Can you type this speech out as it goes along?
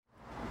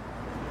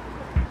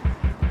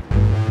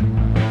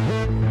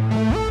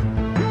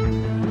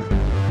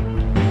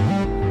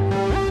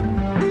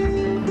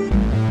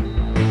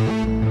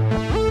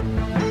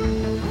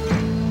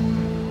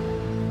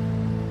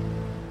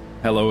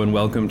and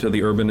welcome to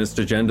the Urbanist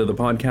Agenda, the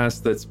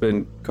podcast that's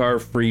been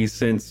car-free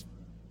since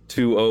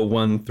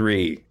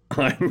 2013.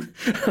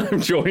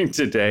 I'm joined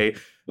today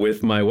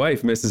with my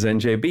wife, Mrs.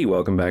 NJB.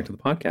 Welcome back to the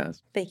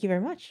podcast. Thank you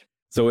very much.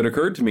 So it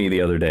occurred to me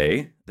the other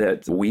day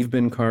that we've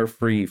been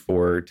car-free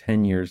for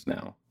 10 years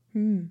now.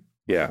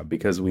 Yeah,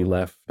 because we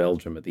left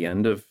Belgium at the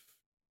end of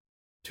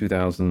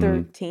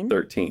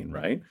 2013,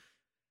 right?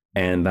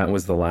 And that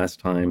was the last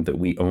time that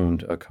we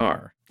owned a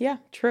car. Yeah,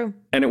 true.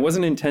 And it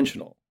wasn't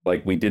intentional.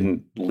 Like, we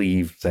didn't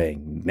leave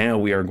saying, now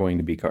we are going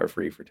to be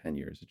car-free for 10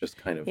 years. It just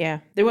kind of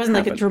there wasn't happened.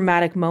 like a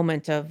dramatic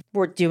moment of,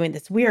 we're doing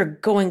this. We are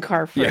going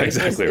car-free. Yeah,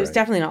 exactly. It was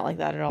definitely not like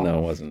that at all. No,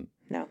 it wasn't.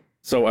 No.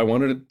 So I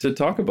wanted to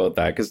talk about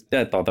that because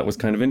I thought that was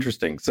kind of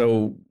interesting.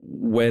 So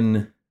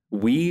when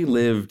we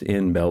lived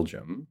in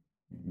Belgium,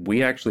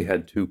 we actually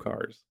had 2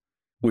 cars,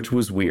 which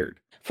was weird.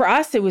 For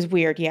us, it was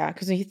weird, yeah.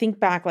 Because when you think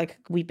back, like,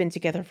 we've been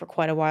together for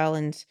quite a while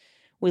and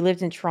we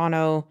lived in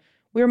Toronto.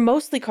 We were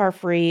mostly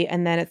car-free,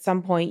 and then at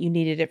some point you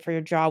needed it for your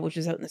job, which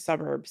was out in the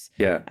suburbs.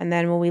 Yeah. And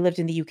then when we lived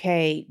in the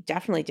UK,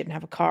 definitely didn't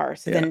have a car.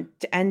 So then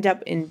to end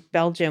up in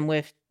Belgium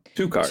with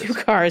 2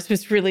 cars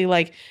was really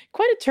like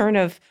quite a turn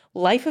of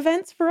life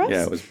events for us.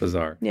 Yeah, it was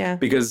bizarre. Yeah.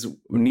 Because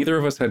neither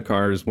of us had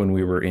cars when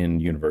we were in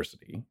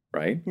university,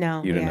 right?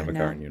 No. You didn't have a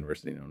car in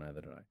university. No,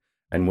 neither did I.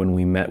 And when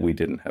we met, we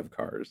didn't have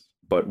cars.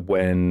 But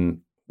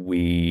when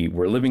we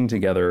were living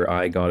together,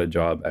 I got a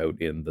job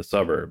out in the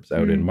suburbs,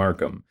 out in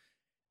Markham.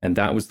 And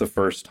that was the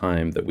first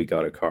time that we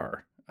got a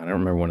car. I don't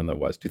remember when that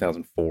was,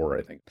 2004,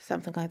 I think.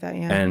 Something like that,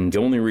 yeah. And the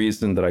only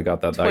reason that I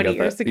got that... 20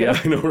 years ago. Yeah,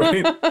 I know,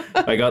 right?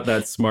 I got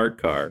that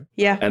smart car.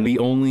 Yeah. And the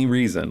only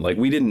reason, like,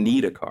 we didn't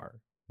need a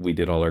car. We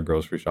did all our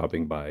grocery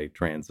shopping by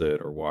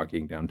transit or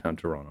walking downtown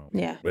Toronto.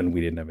 Yeah. And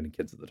we didn't have any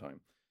kids at the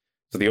time.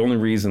 So the only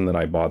reason that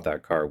I bought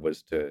that car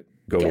was to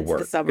go to work.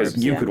 The suburbs,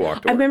 because you could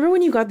walk to work. I remember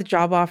when you got the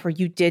job offer,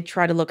 you did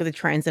try to look at the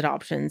transit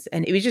options,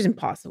 and it was just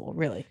impossible,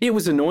 really. It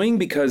was annoying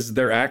because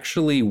there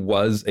actually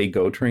was a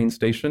GO train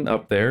station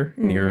up there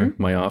near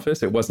my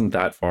office. It wasn't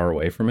that far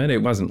away from it.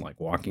 It wasn't like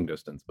walking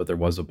distance, but there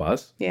was a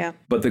bus. Yeah.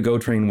 But the GO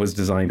train was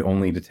designed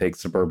only to take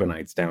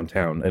suburbanites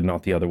downtown and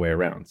not the other way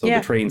around. So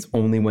the trains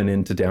only went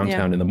into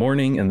downtown in the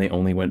morning and they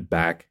only went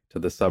back to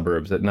the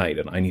suburbs at night.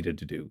 And I needed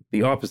to do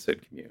the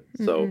opposite commute.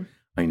 So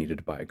I needed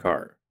to buy a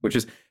car, which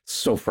is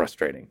so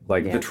frustrating.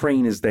 Like, the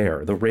train is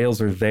there, the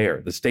rails are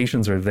there, the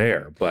stations are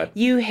there, but...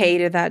 You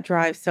hated that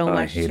drive so much,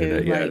 I hated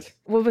it, yes. Like,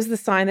 what was the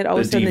sign that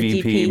always said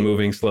the the DP?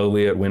 moving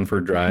slowly at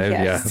Winford Drive.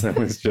 Yes. Yeah, that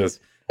was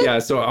just... Yeah,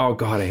 so, oh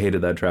God, I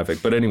hated that traffic.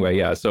 But anyway,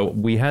 yeah, so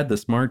we had the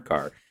smart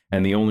car,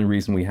 and the only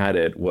reason we had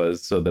it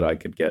was so that I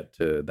could get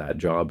to that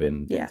job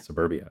in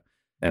suburbia.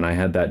 And I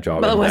had that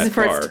job. Well, it wasn't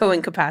for car. its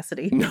towing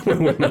capacity. No, it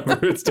was not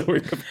for its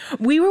towing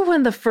capacity. We were one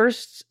of the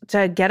first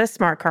to get a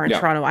smart car in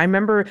Toronto. I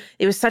remember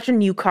it was such a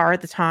new car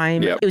at the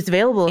time. It was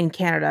available in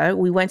Canada.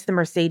 We went to the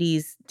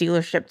Mercedes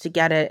dealership to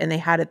get it, and they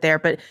had it there.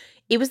 But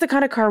it was the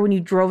kind of car when you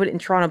drove it in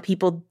Toronto,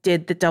 people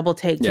did the double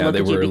take to look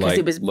at you because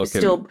it was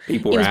still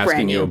people were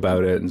asking you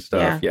about it and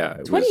stuff. Yeah,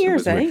 20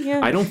 years, I think.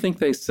 Yeah. I don't think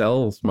they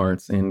sell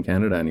smarts in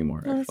Canada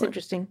anymore. Oh, that's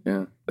interesting.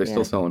 Yeah, they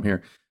still sell them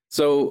here.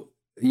 So.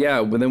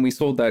 Yeah, but then we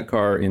sold that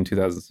car in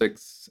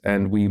 2006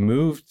 and we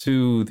moved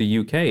to the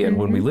UK. And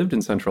when we lived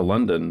in central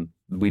London,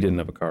 we didn't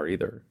have a car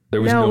either.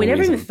 There was no we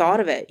never reason. even thought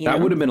of it. That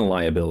would have been a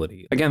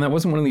liability. Again, that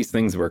wasn't one of these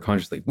things where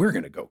consciously, we're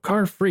going to go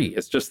car free.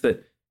 It's just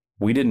that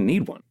we didn't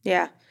need one.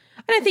 Yeah.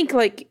 And I think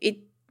like it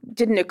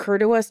didn't occur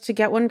to us to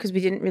get one because we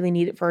didn't really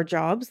need it for our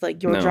jobs.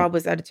 Like your job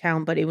was out of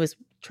town, but it was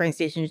train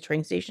station to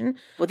train station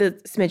with a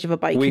smidge of a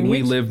bike commute.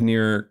 We lived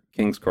near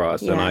King's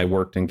Cross and I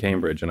worked in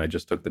Cambridge and I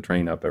just took the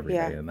train up every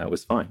day and that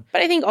was fine.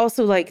 But I think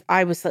also like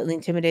I was slightly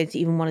intimidated to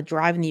even want to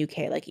drive in the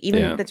UK. Like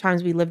even the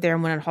times we lived there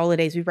and went on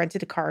holidays, we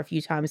rented a car a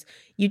few times.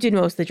 You did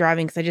most of the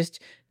driving because I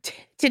just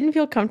didn't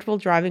feel comfortable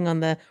driving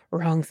on the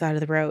wrong side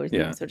of the road,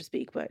 so to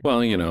speak. But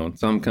well, you know,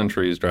 some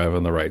countries drive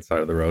on the right side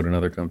of the road and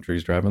other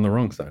countries drive on the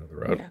wrong side of the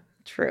road. Yeah.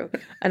 True.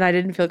 And I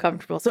didn't feel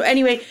comfortable. So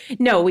anyway,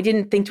 no, we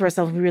didn't think to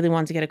ourselves we really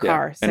wanted to get a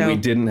car. So. And we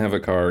didn't have a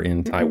car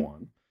in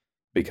Taiwan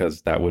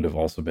because that would have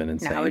also been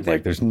insane. No,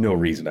 like there's no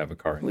reason to have a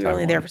car in Taiwan. We were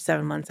only there for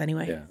 7 months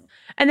anyway. Yeah.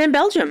 And then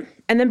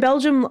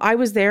Belgium. I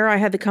was there. I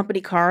had the company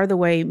car the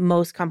way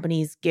most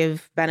companies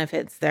give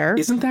benefits there.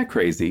 Isn't that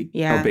crazy?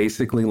 Yeah. How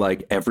basically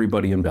like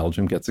everybody in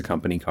Belgium gets a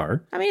company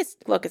car. I mean, it's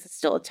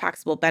still a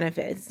taxable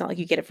benefit. It's not like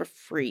you get it for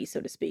free,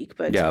 so to speak.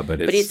 But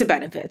but it's a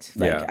benefit.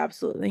 Like,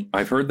 absolutely.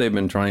 I've heard they've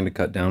been trying to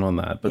cut down on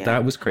that, but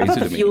that was crazy to me. I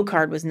thought the fuel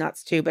card was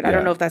nuts too, but I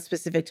don't know if that's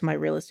specific to my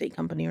real estate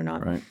company or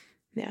not. Right.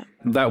 Yeah.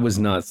 That was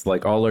nuts.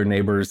 Like all our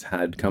neighbors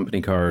had company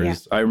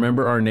cars. Yeah. I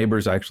remember our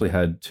neighbors actually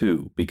had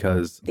 2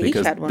 because they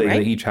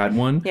each had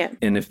one. Yeah.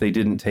 And if they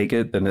didn't take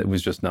it, then it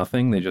was just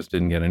nothing. They just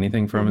didn't get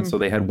anything from it. So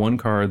they had one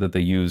car that they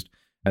used.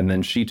 And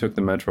then she took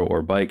the metro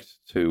or biked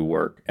to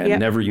work and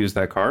never used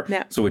that car.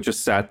 Yeah. So it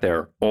just sat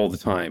there all the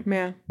time.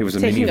 Yeah. It was a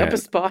taking minivan. Up a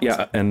spot.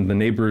 Yeah. And the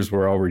neighbors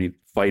were already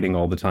fighting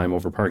all the time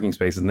over parking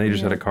spaces. And they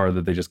just had a car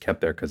that they just kept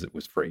there because it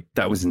was free.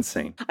 That was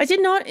insane. I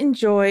did not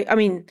enjoy,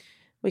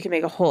 We can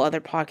make a whole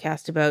other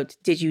podcast about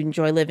did you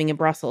enjoy living in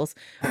Brussels?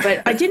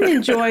 But I didn't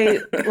enjoy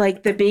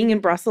like the being in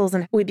Brussels,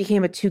 and we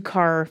became a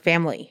 2-car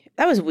family.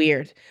 That was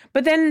weird.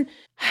 But then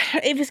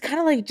it was kind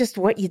of like just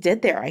what you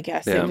did there, I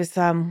guess. Yeah. It was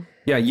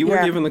you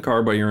were given the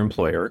car by your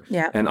employer.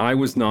 Yeah. And I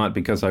was not,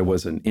 because I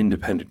was an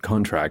independent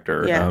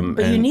contractor. Yeah.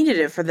 But you needed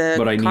it for the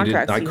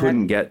contracts. I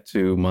couldn't get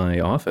to my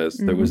office.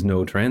 Mm-hmm. There was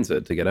no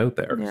transit to get out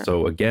there. Yeah.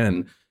 So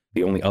again,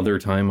 the only other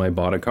time I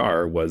bought a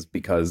car was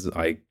because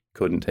I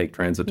couldn't take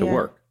transit to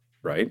work.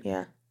 Right?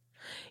 Yeah.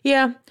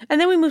 Yeah.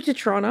 And then we moved to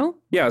Toronto.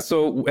 Yeah.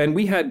 So, and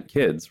we had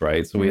kids,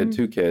 right? So we had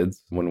 2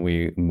 kids when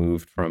we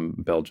moved from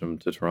Belgium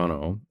to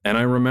Toronto. And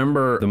I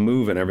remember the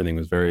move and everything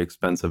was very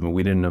expensive, and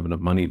we didn't have enough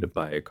money to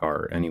buy a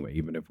car anyway,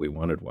 even if we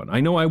wanted one. I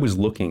know I was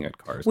looking at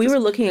cars. We were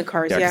looking at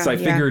cars, because I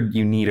figured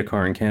you need a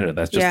car in Canada.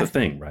 That's just the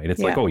thing, right?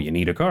 It's like, oh, you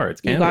need a car. It's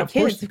Canada. You got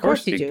kids. Of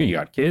course you do. You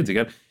got kids.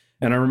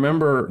 And I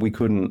remember we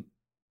couldn't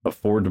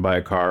afford to buy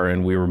a car,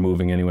 and we were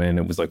moving anyway. And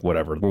it was like,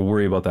 whatever, we'll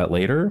worry about that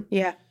later.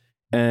 Yeah.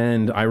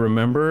 And I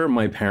remember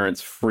my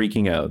parents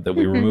freaking out that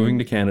we were moving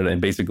to Canada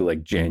in basically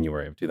like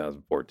January of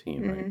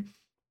 2014, right?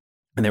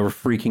 And they were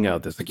freaking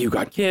out. They're like, you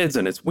got kids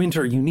and it's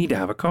winter. You need to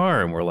have a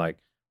car. And we're like,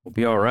 we'll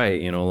be all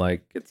right.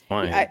 like it's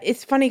fine.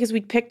 It's funny because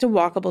we picked a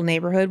walkable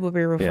neighborhood where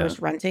we were first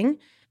renting.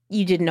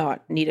 You did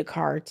not need a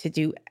car to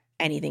do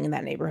anything in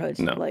that neighborhood.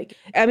 No.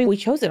 We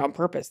chose it on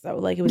purpose though.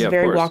 Like it was a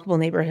very walkable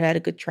neighborhood, had a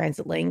good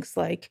transit links,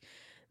 like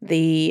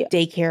the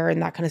daycare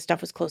and that kind of stuff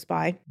was close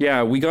by.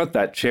 Yeah, we got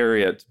that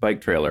Chariot bike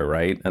trailer,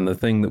 right? And the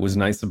thing that was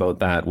nice about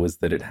that was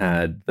that it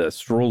had the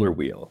stroller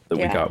wheel that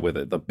we got with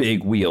it. The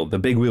big wheel. The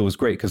big wheel was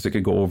great because it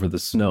could go over the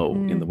snow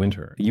in the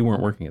winter. You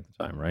weren't working at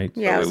the time, right?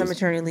 Yeah, I was on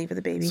maternity leave for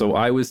the baby. So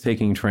I was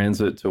taking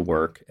transit to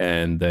work,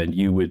 and then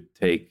you would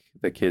take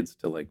the kids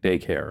to like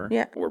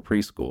daycare or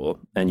preschool,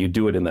 and you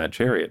do it in that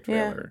Chariot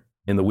trailer.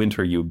 In the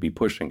winter, you would be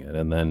pushing it.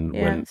 And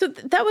then So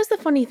that was the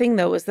funny thing,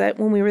 though, was that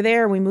when we were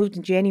there, we moved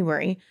in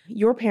January,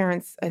 your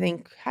parents, I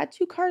think, had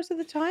 2 cars at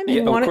the time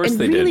and,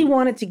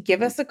 wanted to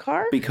give us a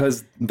car.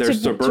 Because they're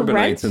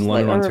suburbanites in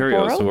London,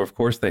 Ontario. So, of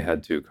course, they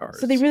had 2 cars.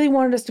 So they really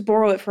wanted us to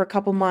borrow it for a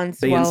couple months.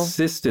 They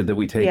insisted that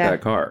we take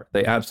that car.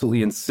 They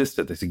absolutely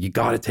insisted. They said, you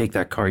got to take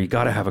that car. You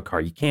got to have a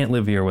car. You can't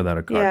live here without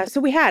a car. Yeah.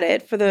 So we had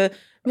it it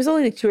was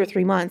only like 2 or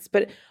 3 months.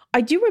 But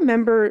I do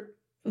remember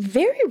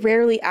very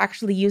rarely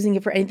actually using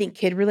it for anything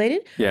kid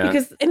related. Yeah.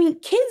 Because,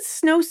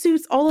 kids,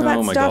 snowsuits, all of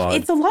that stuff, God.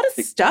 It's a lot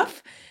of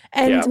stuff.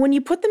 And when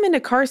you put them in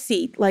a car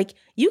seat, like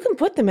you can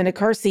put them in a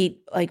car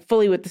seat, like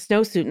fully with the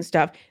snowsuit and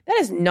stuff. That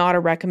is not a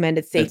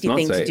recommended safety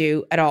thing to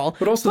do at all.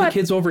 But also the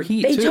kids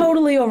overheat too. They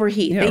totally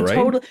overheat.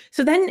 Yeah,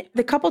 So then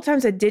the couple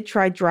times I did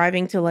try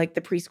driving to like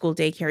the preschool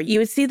daycare, you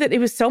would see that it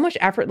was so much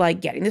effort, like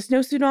getting the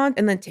snowsuit on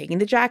and then taking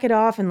the jacket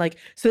off and like,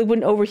 so it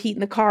wouldn't overheat in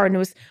the car. And it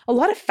was a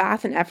lot of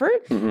faff and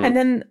effort. Mm-hmm. And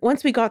then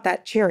once we got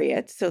that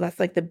Chariot, so that's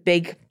like the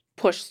big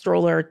push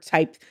stroller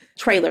type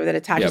trailer that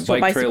attaches to a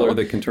bicycle. Trailer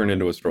that can turn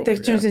into a stroller.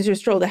 That turns into a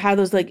stroller that had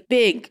those like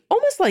big,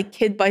 almost like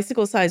kid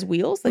bicycle size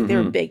wheels. Like they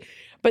were big,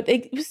 but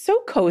it was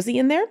so cozy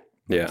in there.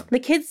 Yeah. The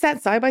kids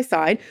sat side by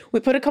side. We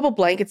put a couple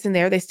blankets in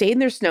there. They stayed in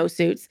their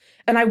snowsuits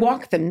and I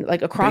walked them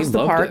like across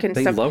the park and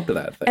stuff. They loved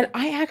that thing. And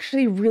I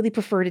actually really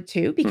preferred it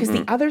too, because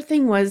the other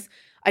thing was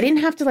I didn't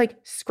have to like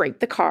scrape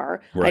the car.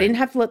 Right. I didn't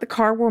have to let the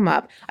car warm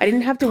up. I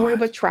didn't have to worry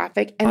about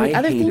traffic. And the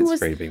other thing was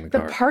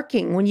the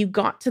parking. When you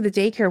got to the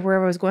daycare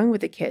where I was going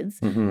with the kids,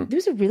 there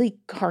was a really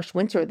harsh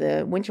winter,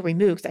 the winter we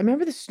moved. I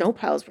remember the snow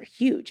piles were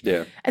huge.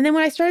 Yeah. And then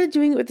when I started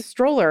doing it with the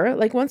stroller,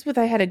 like once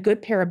I had a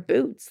good pair of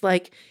boots,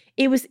 like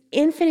it was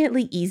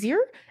infinitely easier.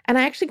 And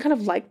I actually kind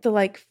of liked the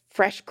like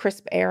fresh,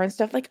 crisp air and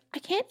stuff. Like I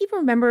can't even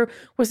remember,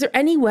 was there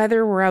any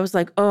weather where I was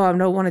like, oh, I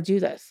don't want to do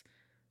this?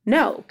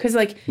 No, because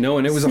no,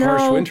 and it was a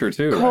harsh winter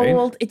too,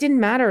 cold, right? It didn't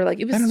matter. Like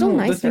it was still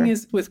nicer. The thing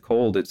is, with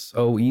cold, it's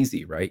so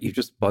easy, right? You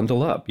just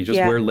bundle up. You just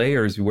wear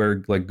layers. You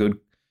wear like good.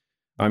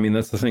 I mean,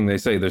 that's the thing they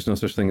say. There's no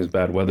such thing as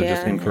bad weather,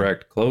 just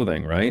incorrect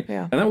clothing, right?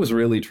 Yeah. And that was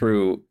really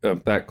true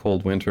of that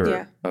cold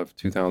winter of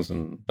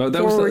 2000. Oh,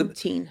 that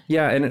 14.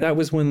 And that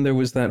was when there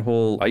was that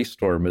whole ice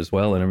storm as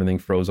well, and everything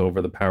froze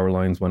over. The power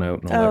lines went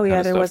out and all that kind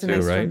of stuff too, right? Oh, yeah, there was an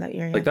ice storm that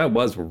year. Yeah. Like that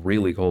was a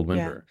really cold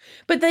winter.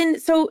 Yeah. But then,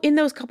 so in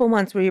those couple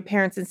months where your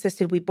parents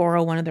insisted we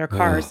borrow one of their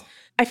cars,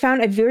 I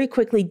found I very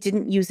quickly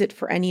didn't use it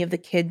for any of the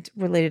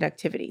kid-related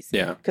activities.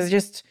 Yeah. Because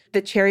just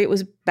the Chariot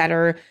was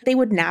better. They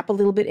would nap a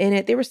little bit in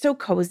it. They were so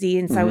cozy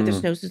inside with their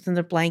snowsuits and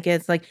their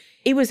blankets. Like,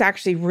 it was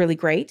actually really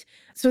great.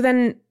 So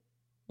then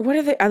what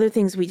are the other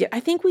things we did? I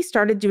think we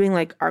started doing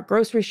like our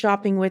grocery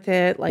shopping with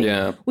it.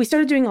 Like we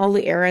started doing all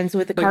the errands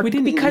with the car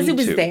because it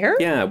was there.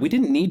 Yeah, we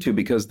didn't need to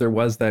because there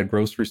was that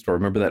grocery store.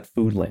 Remember that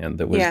Foodland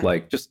that was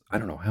like just, I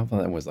don't know how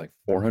that was, like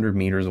 400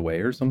 meters away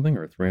or something,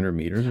 or 300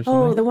 meters or something.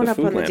 Oh, the one up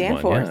on the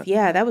Danforth.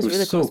 Yeah, that was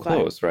really close by. So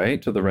close, right?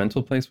 To the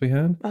rental place we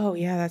had. Oh,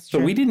 yeah, that's true.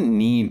 So we didn't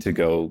need to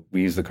go,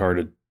 we used the car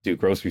to do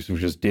groceries. We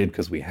just did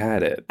because we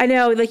had it. I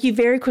know, like you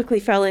very quickly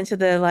fell into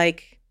the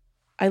like,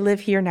 I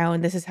live here now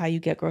and this is how you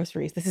get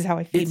groceries. This is how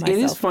I feed myself.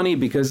 It is funny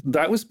because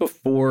that was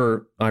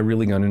before I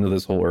really got into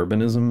this whole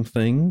urbanism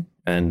thing.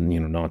 And,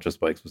 not just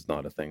bikes was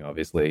not a thing,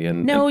 obviously.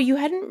 And you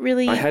hadn't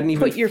really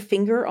put your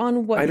finger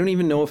on what... I don't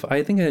even know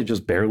I think I had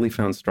just barely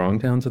found strong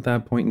towns at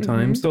that point in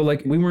time. So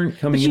like we weren't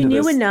coming into this... But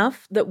you knew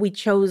enough that we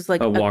chose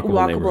like a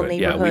walkable neighborhood.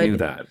 Yeah, we knew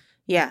that.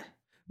 Yeah.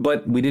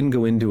 But we didn't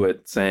go into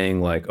it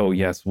saying like, oh,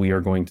 yes, we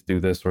are going to do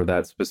this or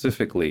that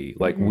specifically.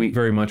 Like we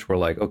very much were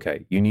like,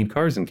 okay, you need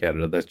cars in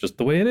Canada. That's just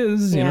the way it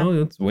is.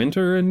 It's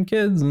winter and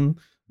kids and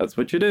that's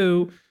what you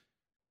do.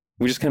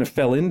 We just kind of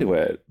fell into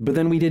it. But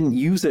then we didn't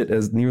use it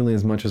as nearly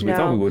as much as we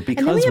thought we would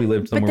because we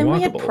lived somewhere walkable. But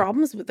then we had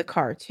problems with the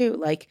car too.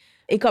 Like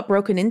it got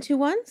broken into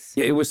once.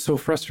 Yeah, it was so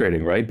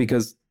frustrating, right?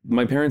 Because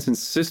my parents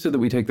insisted that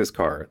we take this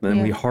car.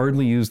 Then we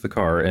hardly used the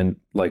car. And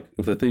like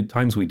the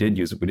times we did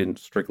use it, we didn't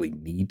strictly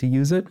need to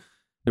use it.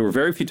 There were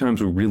very few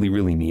times we really,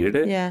 really needed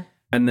it. Yeah.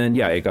 And then,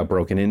 it got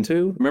broken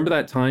into. Remember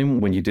that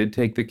time when you did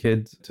take the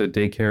kids to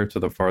daycare, to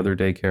the farther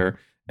daycare,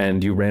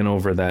 and you ran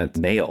over that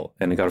nail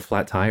and it got a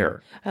flat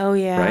tire? Oh,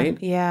 yeah. Right?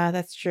 Yeah,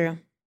 that's true.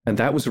 And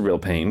that was a real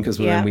pain because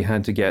then we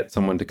had to get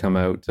someone to come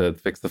out to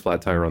fix the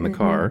flat tire on the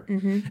car.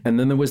 And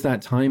then there was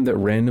that time that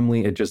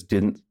randomly it just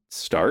didn't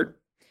start.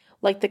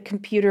 Like the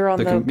computer on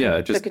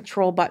the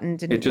control button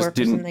didn't work. It just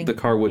didn't, the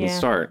car wouldn't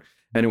start.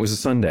 And it was a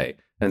Sunday.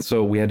 And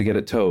so we had to get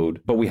it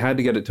towed, but we had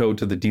to get it towed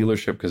to the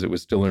dealership because it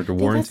was still under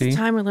warranty. That's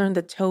the time I learned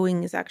that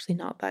towing is actually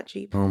not that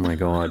cheap. Oh my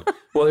God.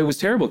 Well, it was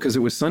terrible because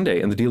it was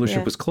Sunday and the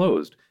dealership was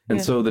closed.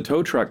 And so the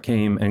tow truck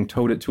came and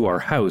towed it to our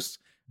house.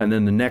 And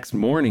then the next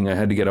morning I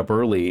had to get up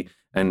early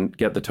and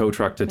get the tow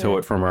truck to tow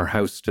it from our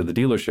house to the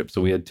dealership.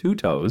 So we had 2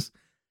 tows.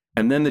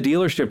 And then the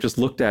dealership just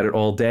looked at it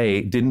all day,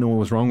 didn't know what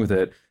was wrong with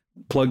it,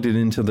 plugged it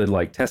into the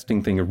like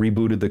testing thing and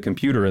rebooted the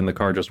computer and the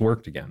car just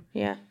worked again.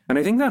 Yeah. And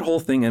I think that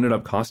whole thing ended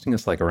up costing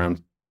us like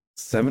around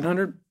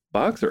 $700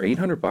 or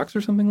 $800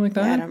 or something like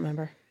that. Yeah, I don't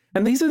remember.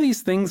 And these are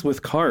these things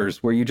with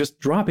cars where you just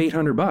drop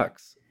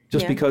 $800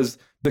 just because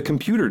the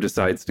computer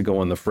decides to go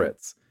on the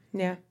fritz.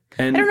 Yeah.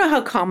 And I don't know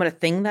how common a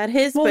thing that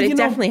is, but it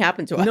definitely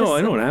happened to us. No,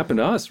 I know it happened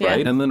to us,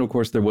 right? And then, of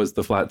course, there was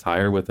the flat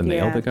tire with the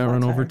nail that got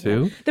run over,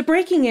 too. The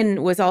breaking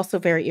in was also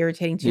very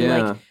irritating, too.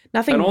 Like,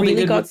 nothing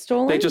really got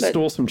stolen. They just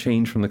stole some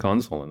change from the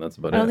console, and that's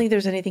about it. I don't think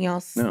there's anything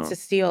else to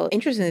steal.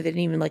 Interestingly, they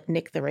didn't even, like,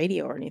 nick the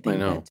radio or anything. I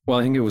know. Well,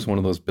 I think it was one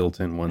of those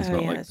built-in ones,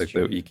 not like that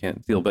you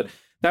can't steal. But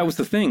that was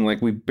the thing.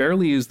 Like, we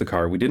barely used the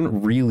car. We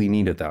didn't really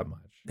need it that much.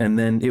 And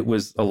then it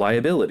was a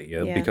liability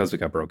because it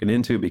got broken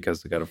into,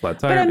 because it got a flat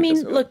tire. But I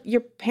mean, look,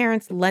 your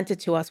parents lent it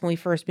to us when we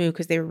first moved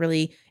because they were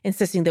really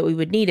insisting that we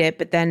would need it.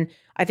 But then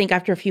I think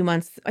after a few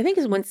months, I think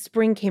is when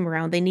spring came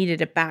around, they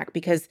needed it back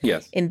because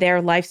in their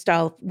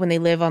lifestyle, when they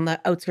live on the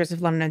outskirts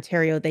of London,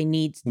 Ontario, they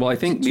need Well, I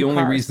think the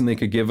only reason they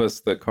could give us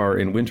the car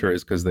in winter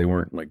is because they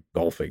weren't like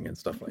golfing and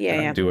stuff like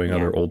that, doing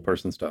other old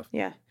person stuff.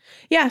 Yeah.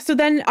 Yeah. So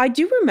then I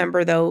do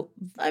remember, though,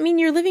 I mean,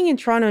 you're living in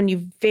Toronto and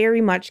you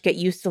very much get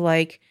used to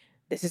like,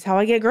 this is how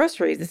I get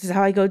groceries. This is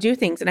how I go do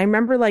things. And I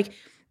remember like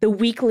the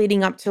week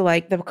leading up to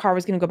like the car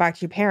was going to go back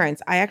to your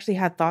parents. I actually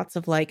had thoughts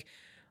of like,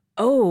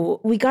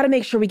 oh, we got to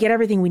make sure we get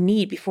everything we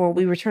need before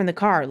we return the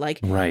car. Like,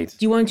 do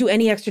you want to do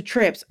any extra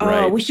trips?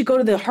 Oh, we should go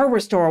to the hardware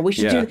store. We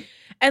should do.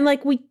 And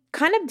like, we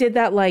kind of did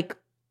that like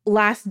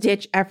last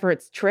ditch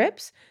efforts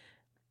trips.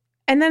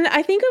 And then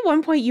I think at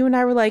one point you and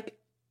I were like,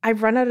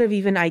 I've run out of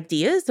even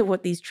ideas of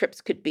what these trips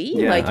could be.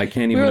 Yeah, like, I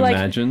can't even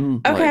imagine.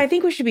 Okay, I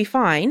think we should be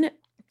fine.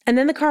 And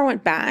then the car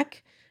went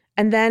back.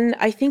 And then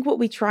I think what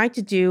we tried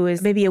to do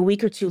is maybe a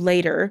week or two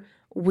later,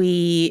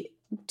 we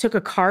took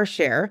a car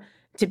share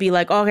to be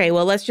like, okay,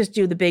 well, let's just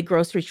do the big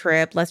grocery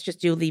trip. Let's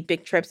just do the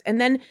big trips. And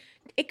then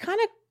it kind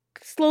of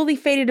slowly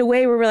faded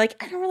away where we're like,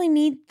 I don't really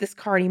need this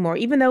car anymore.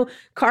 Even though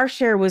car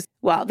share was,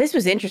 well, this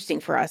was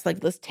interesting for us.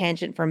 Like, let's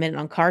tangent for a minute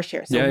on car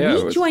share.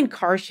 So we joined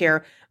car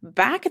share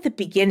back at the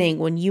beginning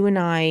when you and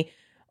I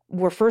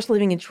were first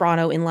living in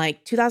Toronto in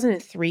like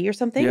 2003 or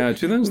something. Yeah,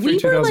 2003,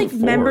 we were like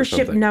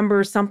membership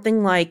number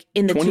something like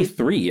in the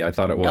 23, I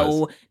thought it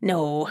was.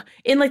 No,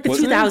 in like the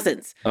Wasn't 2000s.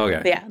 It?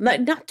 Okay. Yeah,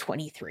 not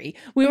 23.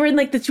 We were in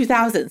like the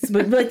 2000s,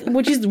 but like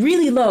which is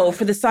really low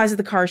for the size of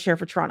the car share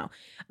for Toronto.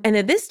 And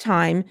at this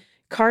time,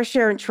 car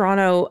share in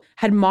Toronto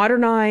had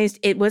modernized.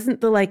 It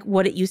wasn't the like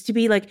what it used to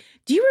be. Like,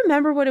 do you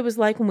remember what it was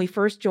like when we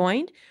first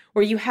joined?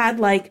 Where you had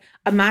like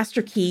a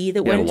master key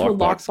that went into a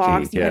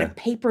lockbox. You had a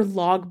paper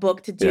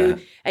logbook to do,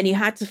 and you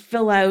had to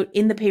fill out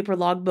in the paper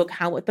logbook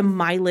what the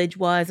mileage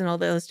was and all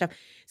the other stuff.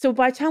 So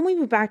by the time we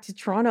moved back to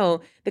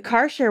Toronto, the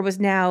car share was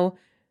now,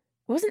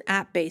 it wasn't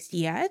app based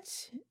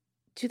yet.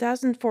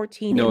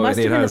 2014. No, it must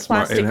have been a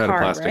plastic card, a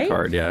plastic right?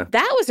 card, yeah.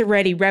 That was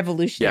already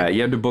revolutionary. Yeah,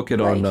 you had to book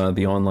it on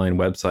the online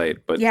website.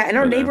 But and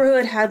our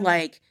neighborhood had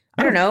like,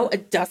 I don't know, a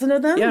dozen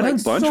of them. Yeah,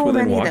 like a bunch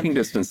within walking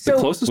distance. So,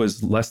 the closest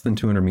was less than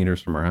 200 meters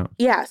from our house.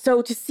 Yeah,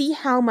 so to see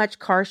how much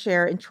car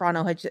share in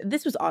Toronto had,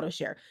 this was auto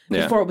share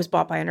before it was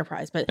bought by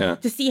Enterprise, but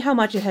to see how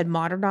much it had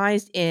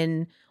modernized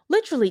in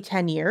literally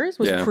 10 years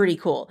was pretty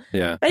cool.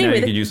 Yeah, but anyway,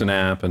 you could use an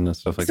app and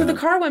stuff like that. So the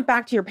car went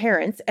back to your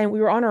parents and we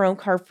were on our own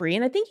car free.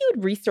 And I think you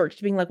had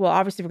researched being like, well,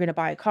 obviously we're going to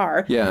buy a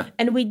car. Yeah.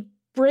 And we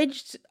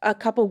bridged a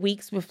couple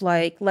weeks with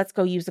like, let's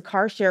go use a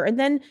car share. And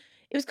then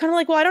it was kind of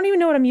like, well, I don't even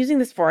know what I'm using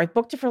this for. I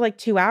booked it for like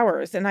 2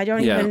 hours and I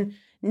don't even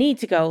need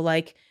to go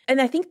like, and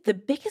I think the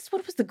biggest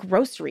one was the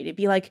grocery to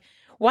be like,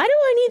 why do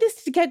I need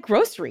this to get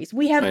groceries?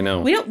 We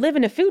don't live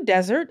in a food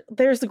desert.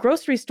 There's the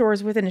grocery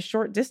stores within a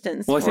short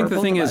distance. Well, I think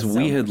the thing is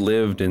we had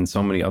lived in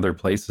so many other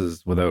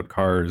places without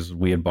cars.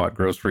 We had bought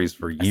groceries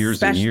for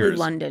years and years. Especially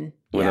London.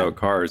 Without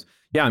cars.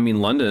 Yeah, I mean,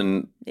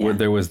 London, where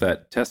there was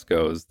that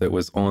Tesco's that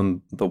was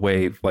on the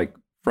way, like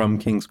from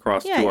King's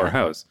Cross to our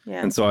house.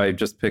 Yeah. And so I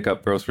just pick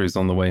up groceries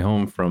on the way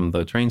home from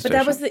the train station.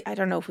 But that was I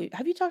don't know if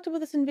have you talked about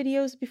this in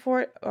videos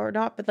before or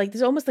not? But like,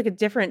 there's almost like a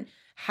different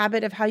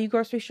habit of how you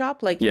grocery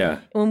shop. Like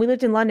when we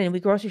lived in London,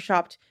 we grocery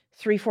shopped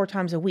 3-4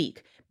 times a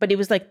week. But it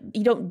was like,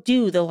 you don't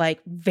do the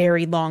like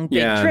very long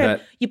big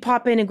trip. You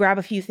pop in and grab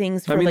a few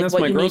things for that's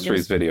what my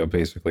groceries video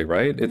basically,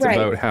 right? It's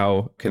about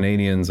how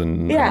Canadians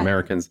and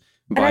Americans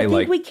and I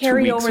think we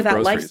carried over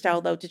that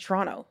lifestyle, though, to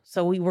Toronto.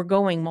 So we were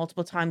going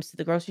multiple times to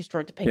the grocery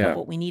store to pick up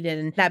what we needed.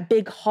 And that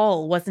big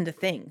haul wasn't a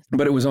thing.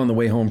 But it was on the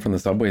way home from the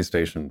subway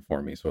station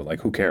for me. So,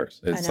 like, who cares?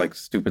 It's like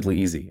stupidly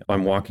easy.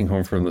 I'm walking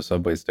home from the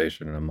subway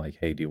station and I'm like,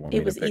 hey, do you want me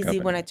to pick up? It was easy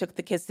when I took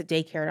the kids to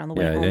daycare on the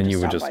way home. And you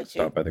would just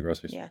stop by the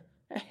grocery store.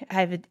 Yeah. I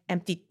have an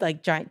empty,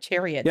 like, giant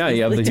chariot. Yeah,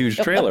 you have the huge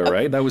trailer,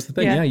 right? That was the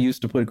thing. Yeah, you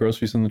used to put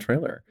groceries in the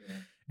trailer. Yeah.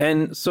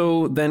 And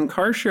so then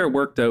car share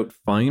worked out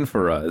fine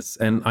for us.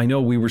 And I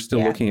know we were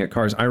still looking at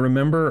cars. I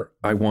remember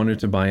I wanted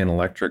to buy an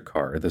electric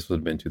car. This would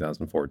have been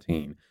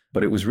 2014.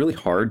 But it was really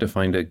hard to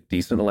find a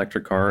decent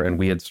electric car. And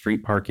we had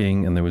street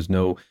parking and there was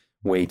no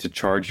way to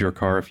charge your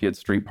car if you had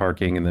street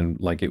parking. And then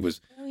like it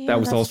was, that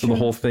was also the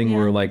whole thing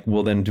where like,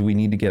 well, then do we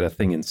need to get a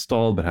thing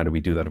installed? But how do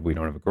we do that if we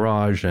don't have a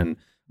garage? And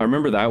I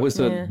remember that was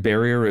a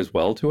barrier as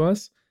well to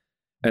us.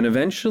 And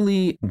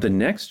eventually the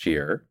next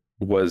year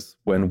was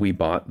when we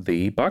bought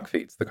the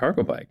Buckfeets, the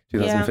cargo bike,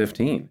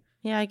 2015.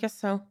 Yeah, I guess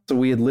so. So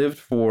we had lived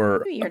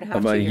for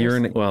about a year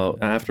and well,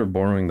 after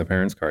borrowing the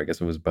parents' car, I guess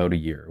it was about a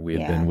year. We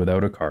had been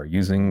without a car,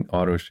 using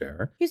auto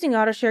share. Using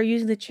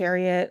the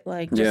Chariot,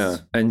 like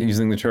just... and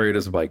using the Chariot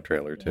as a bike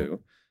trailer too.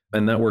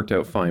 And that worked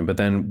out fine. But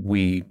then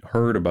we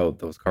heard about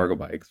those cargo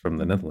bikes from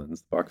the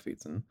Netherlands, the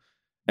Buckfeets,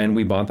 and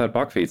we bought that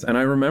Buckfeets. And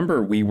I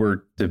remember we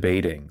were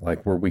debating,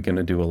 like, were we going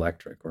to do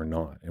electric or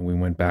not? And we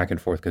went back and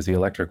forth because the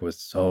electric was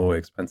so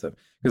expensive.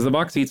 Because the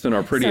Buckfeets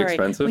are pretty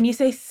expensive. When you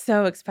say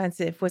so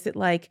expensive, was it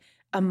like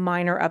a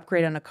minor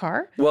upgrade on a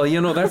car? Well,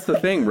 that's the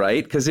thing,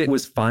 right? Because it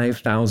was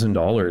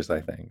 $5,000,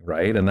 I think,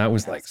 right? And that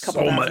was like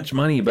so much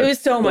money. But it was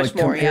so much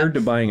more, compared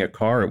to buying a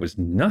car, it was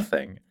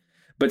nothing.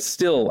 But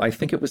still, I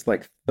think it was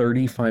like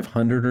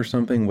 $3,500 or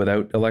something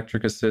without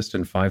electric assist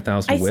and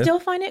 $5,000 with. I still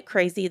find it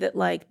crazy that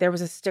like there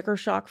was a sticker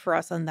shock for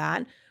us on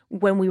that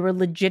when we were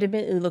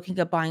legitimately looking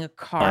at buying a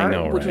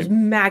car, which was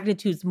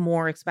magnitudes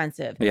more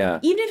expensive. Yeah.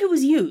 Even if it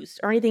was used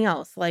or anything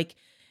else, like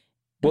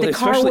the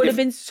car would have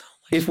been so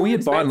much if we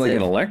had expensive. Bought like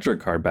an electric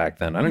car back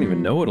then, I don't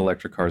even know what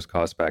electric cars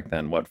cost back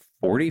then. What,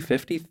 40,000,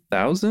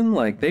 50,000?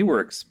 Like they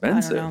were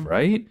expensive,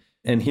 right?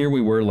 And here we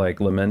were like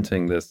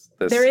lamenting this.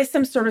 There is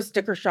some sort of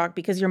sticker shock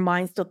because your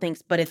mind still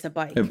thinks, but it's a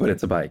bike. But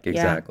it's a bike,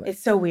 exactly. Yeah,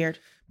 it's so weird.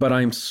 But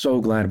I'm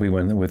so glad we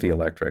went with the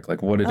electric.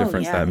 Like what a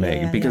difference that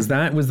made. Because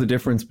that was the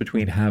difference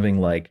between having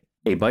like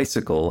a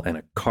bicycle and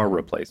a car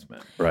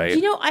replacement, right?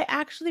 I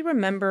actually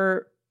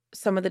remember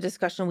some of the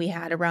discussion we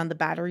had around the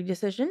battery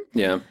decision.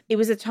 Yeah. It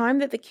was a time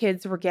that the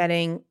kids were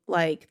getting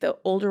like the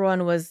older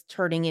one was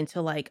turning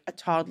into like a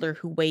toddler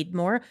who weighed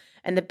more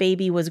and the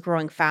baby was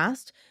growing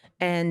fast.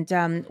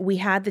 And we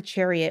had the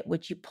Chariot,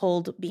 which you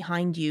pulled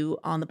behind you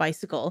on the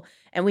bicycle.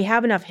 And we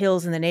have enough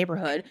hills in the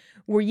neighborhood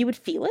where you would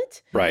feel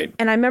it. Right.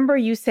 And I remember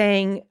you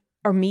saying,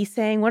 or me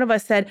saying, one of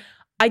us said,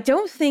 I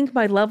don't think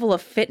my level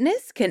of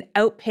fitness can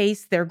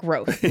outpace their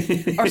growth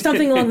or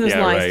something along those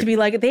lines. Right. To be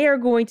like, they are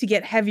going to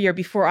get heavier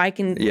before I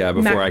can. Yeah,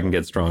 before I can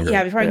get stronger.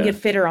 Yeah, before I can get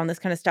fitter on this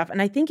kind of stuff.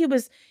 And I think it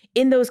was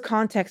in those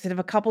contexts of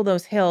a couple of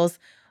those hills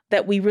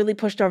that we really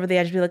pushed over the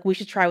edge to be like, we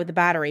should try with the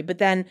battery. But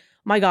then,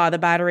 my God, the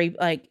battery,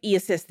 like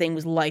e-assist thing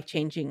was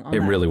life-changing. It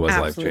really was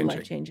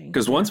life-changing.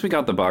 Because once we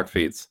got the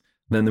Buckfeets,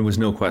 then there was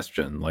no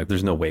question. Like,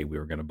 there's no way we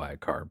were going to buy a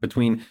car.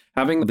 Between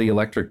having the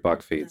electric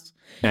Buckfeets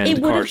and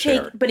car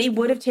share. But it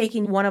would have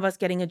taken one of us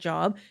getting a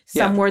job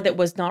somewhere that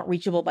was not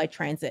reachable by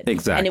transit.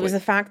 Exactly. And it was the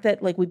fact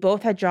that, like, we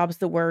both had jobs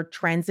that were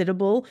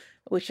transitable,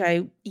 which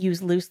I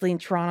use loosely in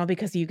Toronto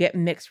because you get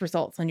mixed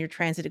results on your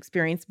transit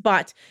experience.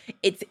 But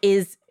it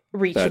is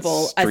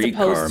reachable as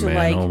opposed to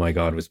like, oh my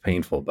God, it was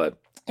painful. But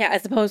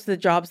as opposed to the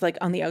jobs like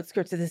on the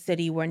outskirts of the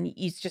city when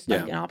it's just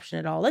not an option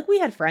at all. Like we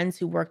had friends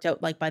who worked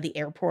out like by the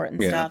airport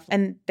and stuff.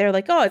 And they're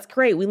like, oh, it's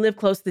great. We live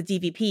close to the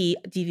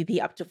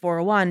DVP up to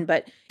 401.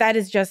 But that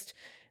is just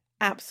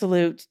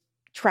absolute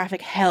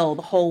traffic hell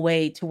the whole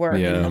way to work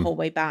and the whole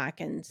way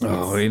back. And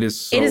it is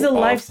so it is a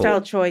awful.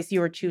 lifestyle choice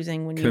you are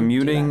choosing when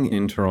commuting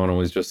in Toronto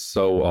is just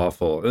so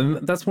awful.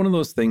 And that's one of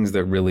those things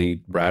that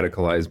really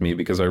radicalized me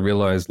because I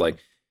realized like,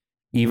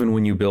 even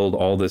when you build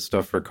all this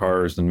stuff for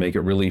cars and make it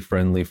really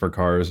friendly for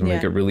cars and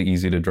make it really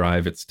easy to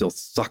drive, it still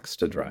sucks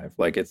to drive.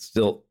 Like it's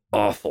still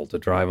awful to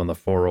drive on the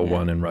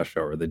 401 in rush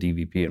hour, the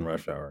DVP in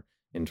rush hour.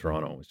 in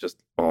Toronto. It was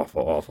just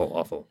awful, awful,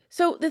 awful.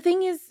 So the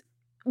thing is,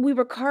 we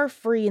were car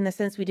free in the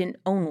sense we didn't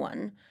own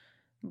one,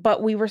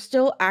 but we were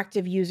still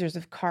active users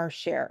of car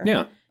share.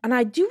 Yeah. And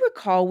I do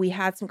recall we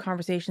had some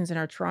conversations in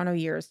our Toronto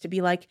years to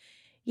be like,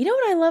 you know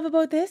what I love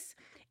about this?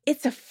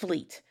 It's a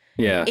fleet.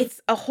 Yeah. It's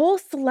a whole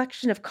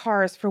selection of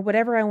cars for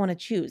whatever I want to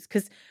choose.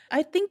 Because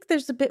I think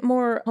there's a bit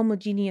more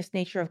homogeneous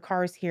nature of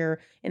cars here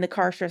in the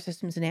car share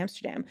systems in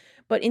Amsterdam.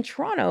 But in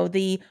Toronto,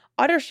 the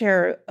auto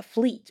share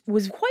fleet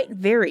was quite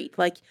varied.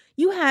 Like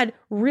you had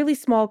really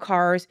small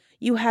cars,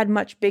 you had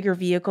much bigger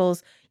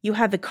vehicles, you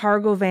had the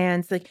cargo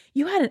vans, like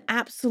you had an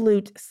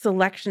absolute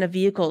selection of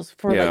vehicles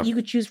for like you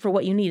could choose for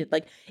what you needed.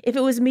 Like if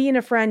it was me and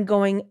a friend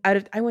going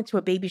I went to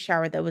a baby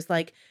shower that was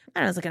like, I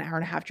don't know, it was like an hour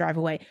and a half drive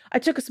away. I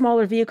took a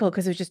smaller vehicle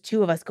because it was just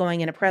two of us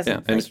going in a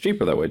present. Yeah, and it's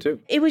cheaper that way too.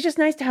 It was just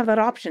nice to have that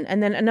option.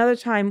 And then another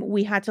time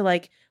we had to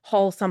like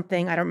haul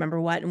something, I don't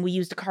remember what, and we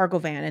used a cargo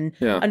van. And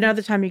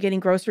another time you're getting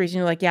groceries and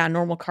you're like, yeah, a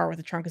normal car with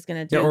a trunk is going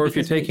to do. Yeah, or if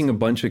you're taking a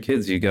bunch of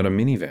kids, you got a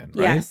minivan,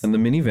 right? Yes. And the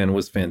minivan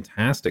was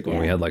fantastic when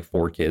we had like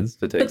 4 kids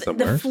to take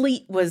somewhere. The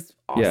fleet was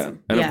awesome.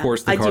 Yeah, and of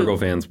course the cargo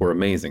vans were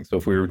amazing. So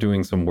if we were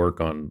doing some work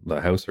on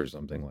the house or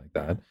something like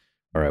that,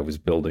 or I was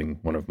building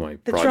one of my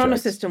projects. The Toronto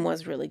system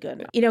was really good.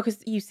 Yeah. You know,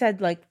 because you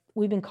said like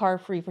we've been car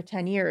free for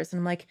 10 years.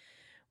 And I'm like,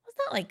 well,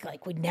 it's not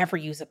like we never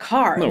use a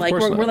car. No, like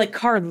we're like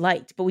car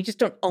light, but we just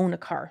don't own a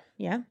car.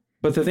 Yeah.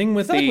 But the thing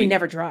with like we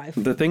never drive.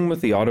 The thing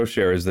with the auto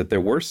share is that there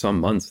were some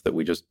months that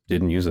we just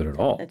didn't use it at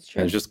all. That's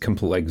true. And it's just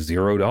like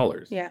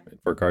 $0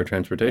 for car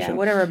transportation. Yeah,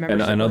 whatever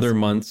membership and other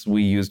months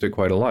we used it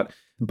quite a lot.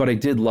 But I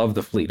did love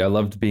the fleet. I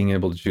loved being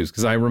able to choose.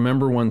 Because I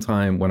remember one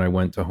time when I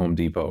went to Home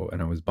Depot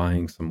and I was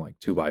buying some like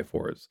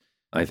 2x4s.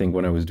 I think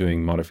when I was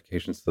doing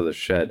modifications to the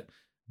shed.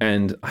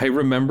 And I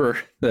remember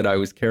that I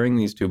was carrying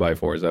these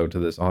 2x4s out to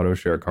this auto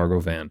share cargo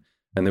van.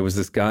 And there was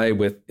this guy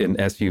with an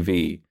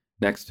SUV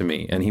next to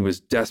me. And he was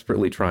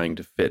desperately trying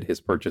to fit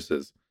his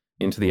purchases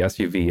into the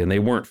SUV. And they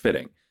weren't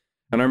fitting.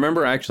 And I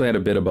remember I actually had a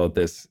bit about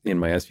this in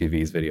my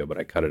SUVs video, but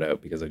I cut it out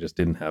because I just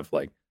didn't have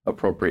like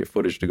appropriate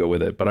footage to go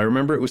with it. But I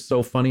remember it was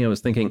so funny. I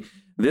was thinking,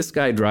 this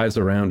guy drives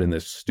around in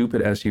this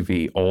stupid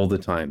SUV all the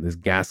time, this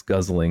gas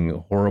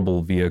guzzling,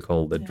 horrible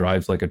vehicle that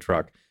drives like a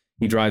truck.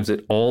 He drives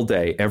it all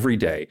day, every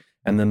day.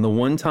 And then the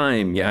one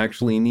time you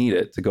actually need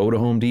it to go to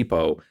Home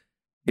Depot,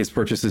 his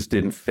purchases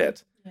didn't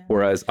fit. Yeah.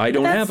 Whereas I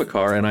don't have a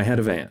car and I had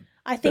a van.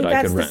 I think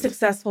that's the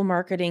successful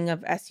marketing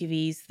of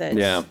SUVs,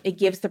 that it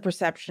gives the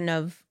perception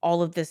of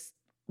all of this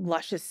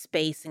luscious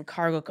space and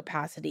cargo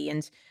capacity.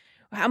 And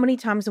how many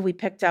times have we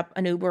picked up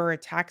an Uber or a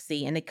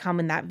taxi and they come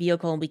in that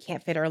vehicle and we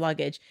can't fit our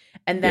luggage?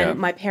 And then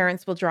my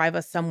parents will drive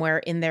us somewhere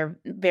in their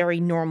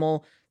very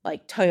normal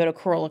like Toyota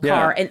Corolla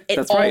car, and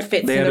it all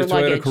fits in their luggage.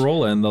 They had a Toyota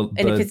Corolla and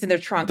it fits in their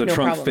trunk. The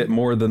trunk fit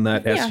more than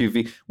that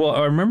SUV. Well,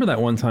 I remember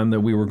that one time that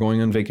we were going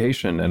on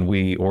vacation and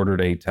we ordered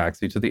a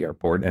taxi to the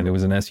airport and it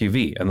was an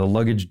SUV and the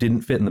luggage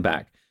didn't fit in the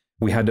back.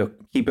 We had to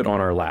keep it on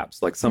our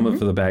laps. Like some of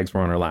the bags were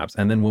on our laps.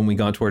 And then when we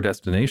got to our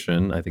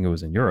destination, I think it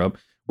was in Europe,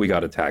 we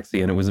got a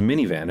taxi and it was a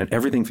minivan and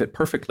everything fit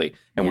perfectly.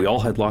 And we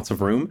all had lots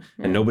of room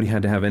and nobody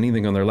had to have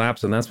anything on their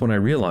laps. And that's when I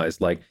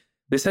realized like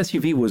this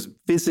SUV was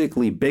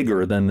physically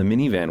bigger than the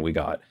minivan we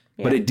got,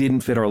 but it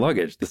didn't fit our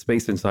luggage. The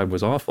space inside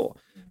was awful.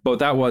 But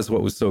that was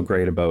what was so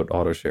great about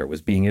AutoShare,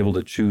 was being able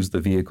to choose the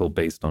vehicle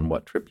based on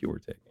what trip you were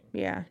taking.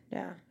 Yeah.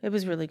 It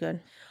was really good.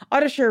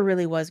 AutoShare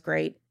really was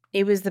great.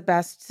 It was the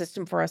best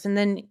system for us. And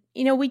then,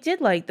 you know, we did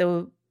like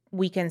the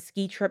weekend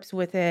ski trips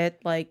with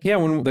it. Like,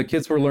 when the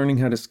kids were learning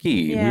how to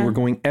ski, we were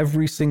going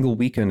every single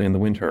weekend in the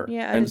winter.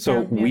 And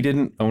so we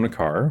didn't own a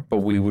car, but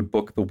we would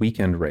book the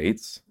weekend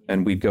rates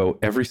and we'd go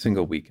every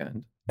single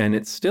weekend. And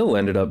it still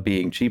ended up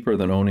being cheaper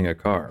than owning a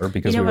car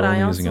because we were only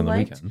using it on the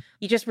weekend.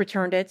 You just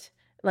returned it.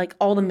 Like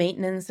all the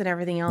maintenance and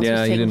everything else was taken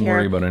care of. Yeah, you didn't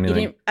worry about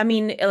anything. I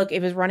mean, look,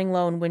 it was running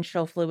low in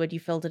windshield fluid. You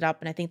filled it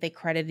up and I think they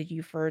credited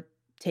you for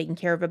taking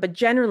care of it. But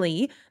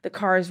generally, the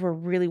cars were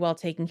really well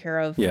taken care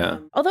of. Yeah.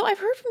 Although I've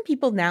heard from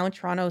people now in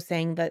Toronto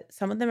saying that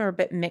some of them are a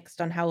bit mixed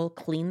on how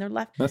clean they're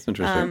left. That's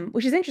interesting.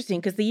 Which is interesting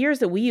because the years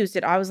that we used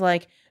it, I was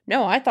like,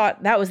 no, I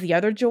thought that was the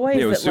other joy.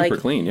 Yeah, it was that, super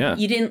clean,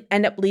 You didn't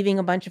end up leaving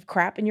a bunch of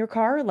crap in your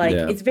car. Like,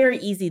 it's very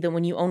easy that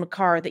when you own a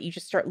car that you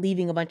just start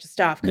leaving a bunch of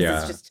stuff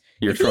because it's just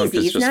your trunk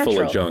is just full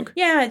of junk.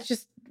 Yeah, it's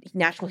just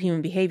natural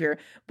human behavior.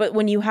 But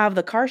when you have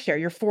the car share,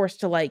 you're forced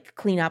to like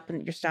clean up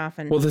your stuff.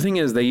 And well, the thing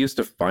is, they used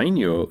to fine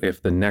you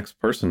if the next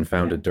person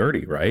found it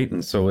dirty, right?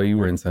 And so you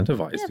were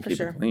incentivized to keep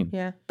it clean.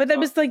 Yeah, but that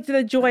was like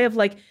the joy of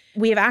like,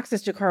 we have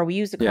access to a car, we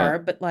use a car,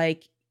 but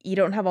like you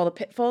don't have all the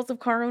pitfalls of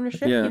car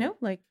ownership, you know,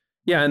 like.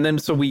 Yeah, and then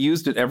so we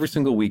used it every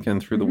single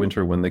weekend through the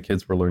winter when the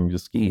kids were learning to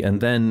ski.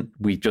 And then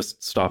we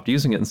just stopped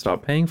using it and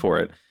stopped paying for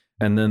it.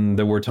 And then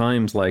there were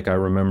times like I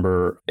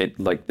remember it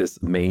like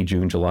this May,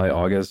 June, July,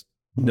 August,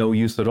 no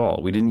use at all.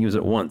 We didn't use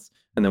it once.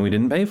 And then we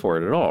didn't pay for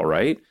it at all,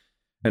 right?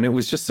 And it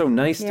was just so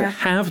nice to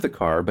have the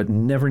car, but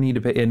never need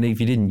to pay. And if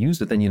you didn't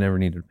use it, then you never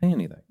needed to pay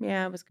anything.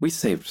 Yeah, it was. We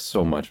saved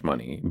so much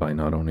money by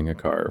not owning a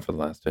car for the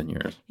last 10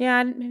 years.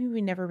 Yeah, maybe we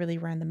never really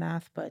ran the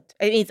math, but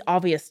I mean, it's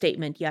obvious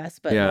statement, yes.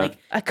 But like,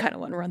 I kind of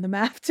want to run the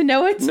math to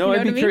know it. No,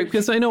 I'd be curious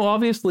because I know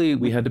obviously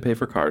we had to pay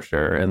for car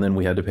share, and then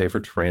we had to pay for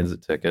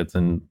transit tickets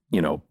and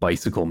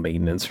bicycle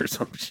maintenance or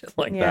some shit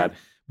like that.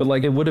 But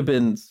like, it would have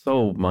been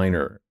so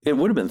minor. It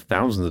would have been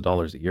thousands of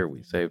dollars a year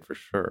we saved for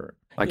sure.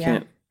 I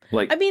can't.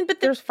 Like, I mean,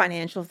 but there's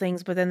financial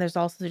things, but then there's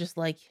also just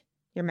like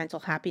your mental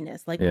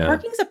happiness. Like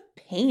parking's a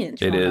pain in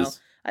Toronto. It is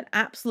an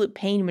absolute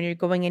pain when you're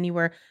going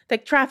anywhere.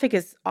 Like traffic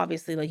is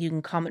obviously like you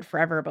can comment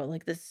forever about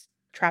like this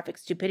traffic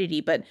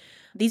stupidity, but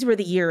these were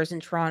the years in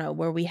Toronto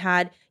where we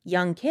had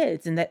young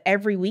kids and that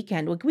every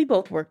weekend, like we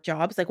both worked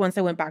jobs. Like once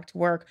I went back to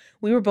work,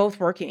 we were both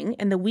working,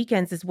 and the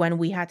weekends is when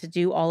we had to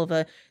do all of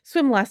the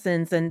swim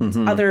lessons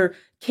and other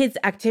kids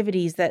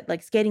activities that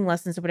like skating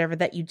lessons or whatever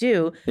that you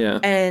do. Yeah.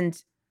 And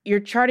you're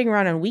charting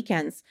around on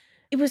weekends.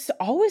 It was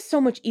always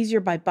so much easier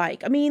by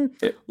bike. I mean,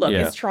 look,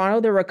 it's Toronto.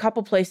 There were a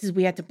couple places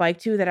we had to bike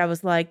to that I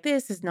was like,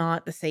 this is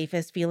not the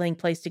safest feeling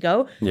place to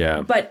go.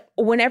 Yeah. But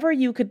whenever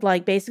you could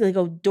like basically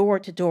go door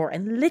to door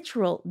and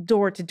literal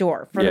door to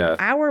door from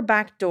our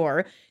back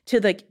door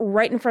to like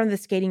right in front of the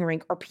skating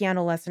rink or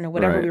piano lesson or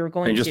whatever we were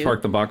going to. And you just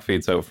park the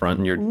Buckfeets out front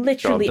and you're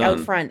literally out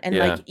front. And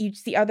like you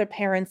see other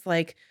parents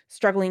like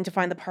struggling to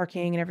find the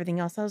parking and everything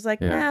else. I was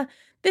like,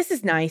 this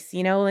is nice,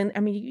 And I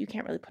mean, you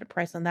can't really put a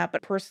price on that.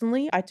 But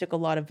personally, I took a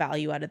lot of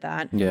value out of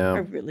that. Yeah. I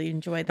really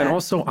enjoyed that. And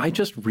also, I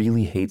just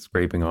really hate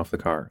scraping off the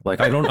car.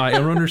 Like, I don't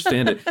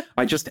understand it.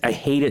 I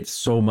hate it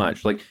so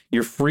much. Like,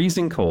 you're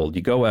freezing cold.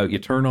 You go out, you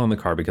turn on the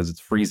car because it's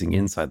freezing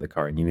inside the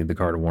car and you need the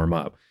car to warm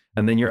up.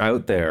 And then you're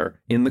out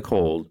there in the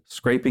cold,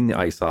 scraping the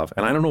ice off.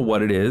 And I don't know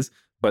what it is,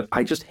 but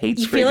I just hate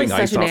scraping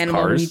ice off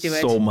cars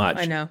so much.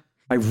 I know.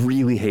 I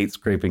really hate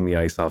scraping the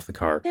ice off the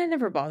car. Yeah, it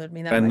never bothered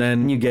me that And much.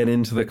 then you get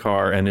into the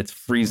car and it's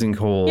freezing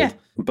cold. Yeah.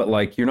 But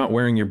like, you're not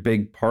wearing your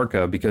big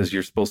parka because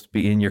you're supposed to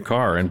be in your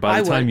car. And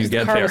by the time you get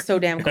there, the car was so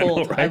damn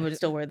cold, I would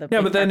still wear the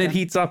but then it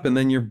heats up and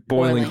then you're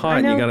boiling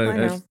hot. And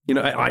you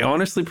gotta, I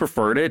honestly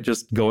preferred it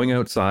just going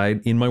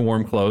outside in my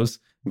warm clothes,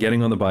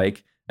 getting on the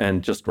bike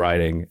and just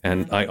riding.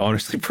 And I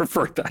honestly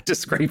preferred that to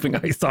scraping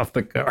ice off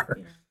the car.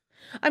 Yeah.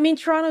 I mean,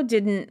 Toronto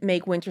didn't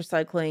make winter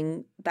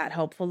cycling that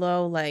helpful,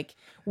 though. Like,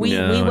 we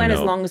went as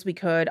long as we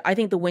could. I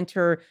think the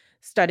winter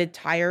studded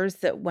tires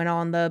that went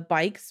on the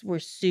bikes were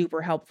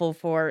super helpful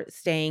for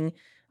staying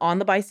on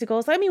the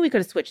bicycles. I mean, we could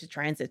have switched to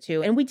transit,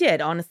 too. And we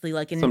did, honestly,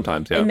 like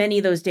sometimes, in many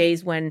of those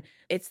days when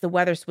it's the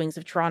weather swings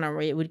of Toronto,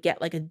 where it would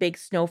get like a big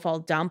snowfall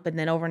dump. And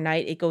then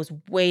overnight, it goes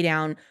way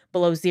down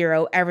below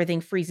zero. Everything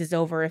freezes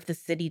over if the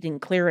city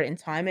didn't clear it in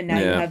time. And now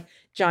you have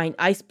giant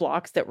ice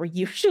blocks that were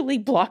usually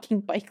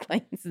blocking bike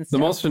lanes and stuff. The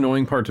most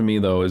annoying part to me,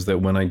 though, is that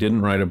when I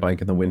didn't ride a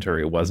bike in the winter,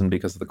 it wasn't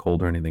because of the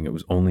cold or anything. It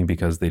was only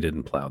because they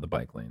didn't plow the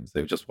bike lanes.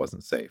 It just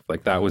wasn't safe.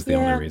 Like, that was the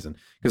only reason.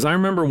 Because I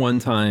remember one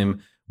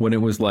time when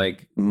it was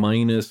like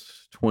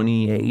minus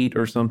 28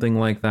 or something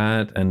like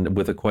that, and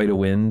with quite a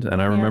wind.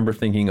 And I remember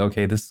thinking,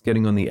 okay, this is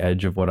getting on the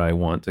edge of what I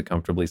want to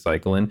comfortably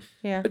cycle in.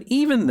 Yeah. But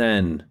even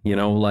then,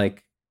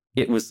 like,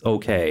 it was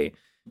okay.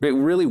 It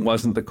really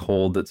wasn't the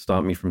cold that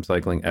stopped me from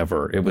cycling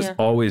ever. It was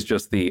always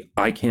just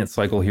I can't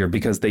cycle here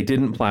because they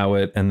didn't plow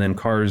it, and then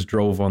cars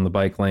drove on the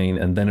bike lane,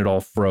 and then it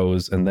all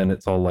froze, and then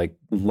it's all like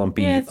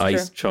lumpy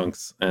ice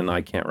chunks, and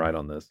I can't ride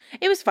on this.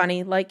 It was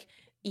funny. Like,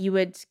 you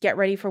would get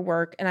ready for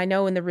work, and I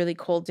know in the really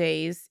cold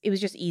days, it was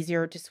just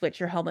easier to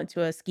switch your helmet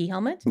to a ski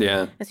helmet.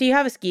 Yeah. And so you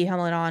have a ski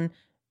helmet on.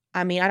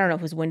 I mean, I don't know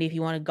if it was windy, if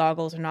you wanted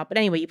goggles or not, but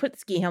anyway, you put the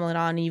ski helmet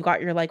on, and you got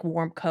your like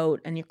warm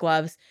coat and your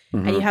gloves,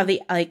 and you have the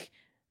like,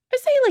 I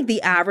say like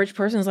the average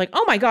person is like,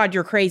 oh my God,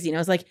 you're crazy. And I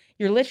was like,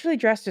 you're literally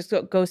dressed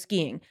to go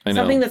skiing.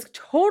 Something that's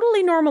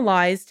totally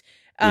normalized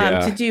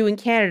to do in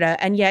Canada.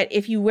 And yet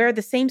if you wear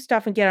the same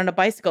stuff and get on a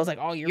bicycle, it's like,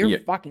 oh, you're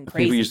fucking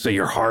crazy. People used to say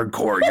you're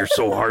hardcore. You're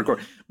so hardcore.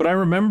 But I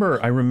remember.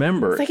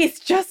 It's like, it's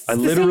just I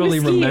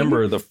literally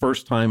remember the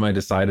first time I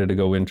decided to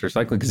go winter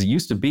cycling, because it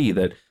used to be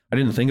that I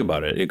didn't think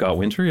about it. It got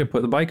winter, you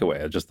put the bike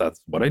away.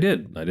 That's what I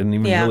did. I didn't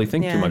even really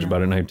think too much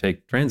about it. And I'd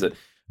take transit.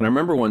 And I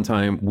remember one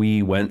time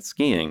we went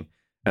skiing.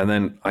 And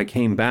then I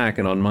came back,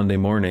 and on Monday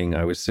morning,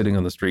 I was sitting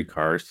on the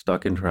streetcar,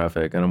 stuck in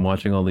traffic, and I'm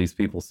watching all these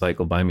people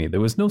cycle by me.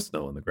 There was no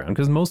snow on the ground,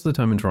 because most of the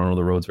time in Toronto,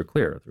 the roads are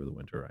clear through the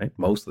winter, right?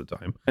 Most of the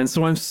time. And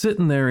so I'm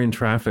sitting there in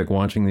traffic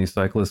watching these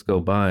cyclists go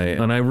by.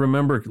 And I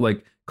remember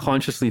like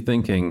consciously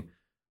thinking,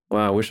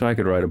 wow, I wish I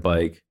could ride a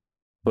bike,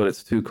 but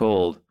it's too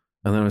cold.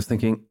 And then I was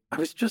thinking, I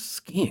was just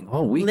skiing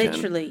all weekend.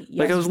 Literally.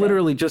 Like, I was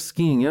literally just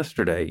skiing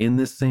yesterday in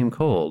this same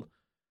cold.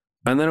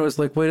 And then it was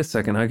like, wait a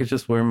second, I could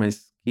just wear my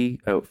ski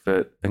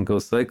outfit and go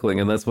cycling.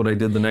 And that's what I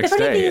did the next day.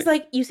 The funny thing is,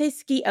 like, you say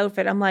ski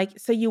outfit. I'm like,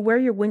 so you wear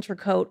your winter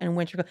coat and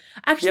winter coat.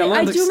 Actually,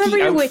 I do remember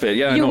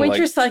your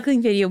winter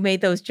cycling video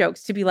made those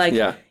jokes to be like,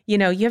 you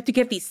know, you have to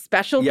get these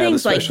special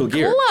things like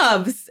gear.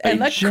 Gloves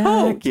and a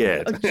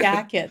jacket. Coat. A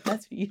jacket.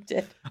 That's what you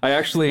did.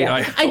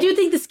 I do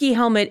think the ski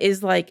helmet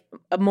is like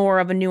more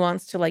of a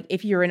nuance to like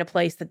if you're in a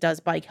place that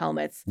does bike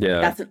helmets. Yeah.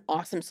 That's an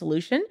awesome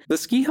solution. The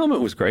ski helmet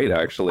was great,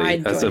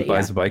 actually. As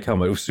a bike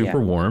helmet. It was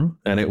super warm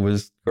and it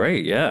was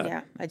great. Yeah.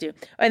 Yeah, I do.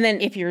 And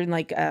then if you're in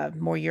like a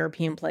more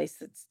European place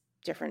that's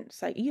different,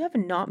 so you have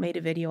not made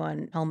a video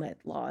on helmet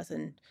laws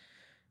and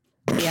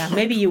yeah,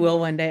 maybe you will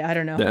one day. I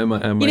don't know.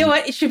 You know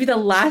what? It should be the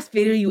last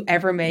video you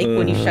ever make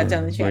when you shut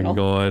down the channel. Oh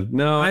my God.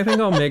 No, I think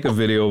I'll make a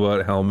video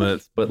about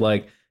helmets, but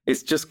like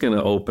it's just going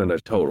to open a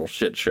total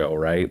shit show,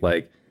 right?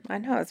 Like I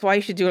know. That's why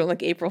you should do it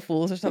like April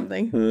Fools or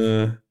something.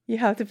 You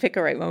have to pick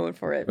a right moment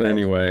for it. But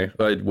anyway,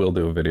 I will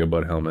do a video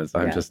about helmets.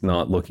 I'm just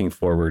not looking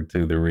forward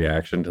to the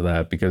reaction to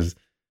that because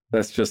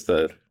that's just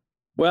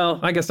well,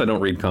 I guess I don't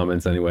read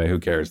comments anyway. Who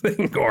cares? They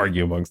can go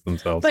argue amongst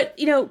themselves. But,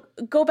 you know,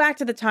 go back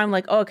to the time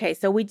like, okay,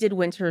 so we did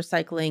winter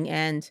cycling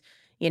and,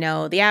 you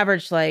know, the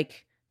average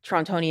like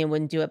Torontonian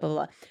wouldn't do it, blah,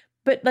 blah, blah.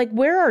 But like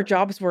where our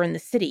jobs were in the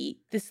city,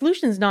 the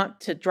solution is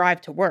not to drive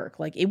to work.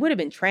 Like it would have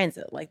been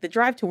transit. Like the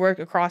drive to work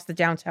across the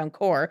downtown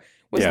core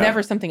was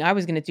never something I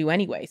was going to do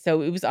anyway.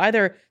 So it was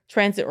either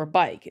transit or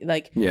bike.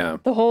 Like the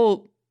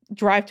whole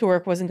drive to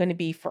work wasn't going to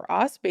be for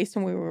us based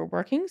on where we were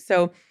working.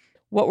 So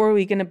what were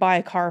we going to buy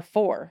a car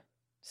for?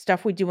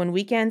 Stuff we do on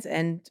weekends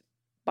and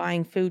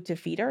buying food to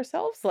feed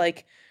ourselves.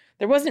 Like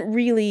there wasn't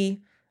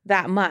really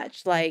that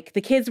much. Like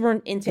the kids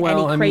weren't into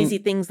any crazy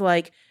things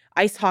like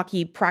ice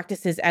hockey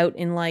practices out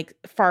in like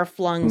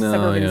far-flung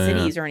suburban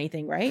cities or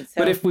anything, right? So,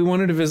 but if we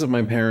wanted to visit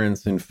my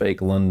parents in fake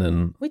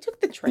London... We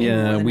took the train.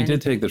 Yeah, we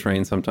did take the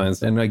train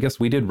sometimes. And I guess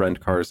we did rent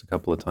cars a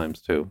couple of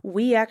times too.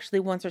 We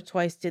actually once or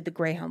twice did the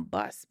Greyhound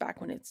bus back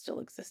when it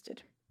still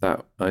existed.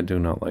 That I do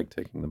not like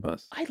taking the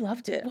bus. I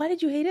loved it. Why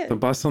did you hate it? The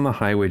bus on the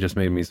highway just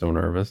made me so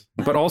nervous.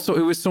 But also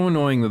it was so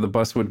annoying that the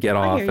bus would get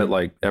off at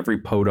like every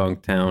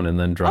podunk town and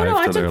then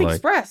drive to their the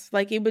express.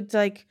 Like it would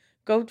like...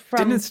 go from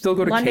Didn't it still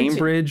go to London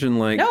Cambridge and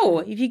like... No,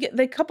 if you get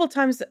the couple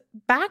times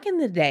back in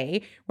the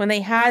day when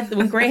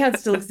Greyhound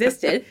still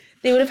existed,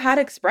 they would have had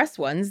express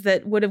ones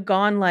that would have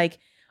gone like,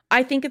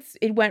 I think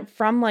it went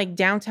from like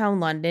downtown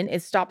London.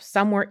 It stopped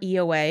somewhere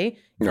EOA,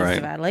 east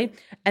of Adelaide.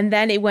 And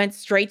then it went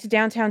straight to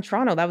downtown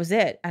Toronto. That was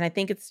it. And I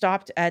think it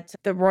stopped at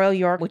the Royal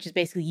York, which is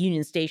basically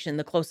Union Station,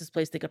 the closest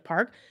place they could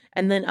park,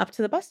 and then up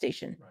to the bus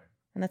station. Right.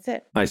 And that's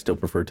it. I still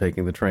prefer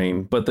taking the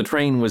train, but the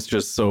train was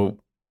just so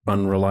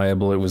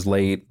unreliable. It was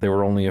late. There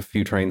were only a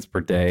few trains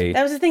per day.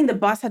 That was the thing. The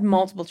bus had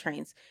multiple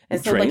trains.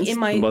 And so like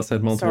the bus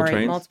had multiple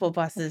trains? Multiple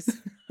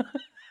buses.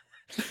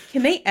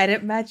 Can they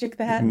edit magic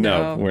that?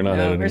 No, we're not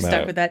editing that. We're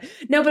stuck with that.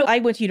 No, but I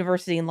went to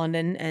university in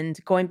London and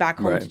going back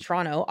home to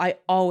Toronto, I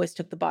always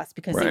took the bus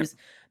because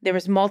there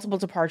was multiple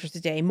departures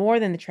a day, more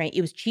than the train. It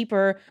was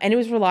cheaper and it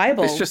was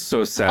reliable. It's just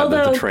so sad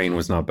that the train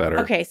was not better.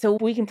 Okay, so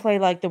we can play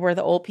like we're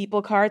the old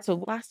people card.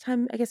 So last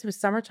time, I guess it was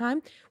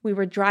summertime, we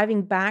were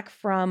driving back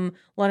from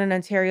London,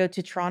 Ontario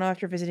to Toronto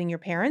after visiting your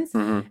parents.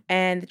 Mm-hmm.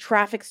 And the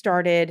traffic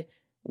started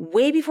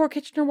way before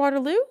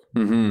Kitchener-Waterloo,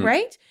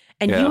 right?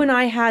 And you and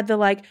I had the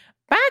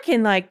back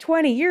in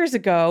 20 years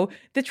ago,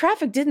 the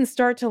traffic didn't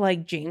start to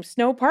James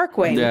Snow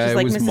Parkway, which is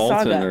was Mississauga.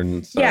 Malton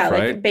and stuff,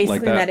 right?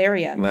 Basically in that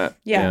area.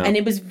 And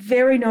it was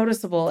very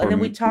noticeable. And then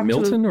we talked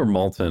Milton or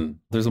Malton?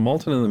 There's a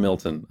Malton and a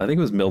Milton. I think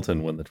it was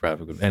Milton when the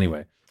traffic was...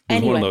 Anyway, it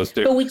was one of those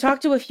two. But we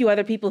talked to a few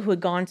other people who had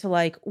gone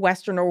to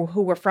Western or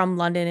who were from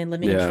London and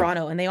living in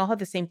Toronto. And they all had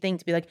the same thing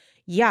to be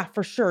yeah,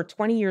 for sure.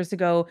 20 years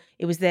ago,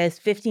 it was this.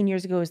 15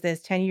 years ago, it was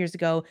this. 10 years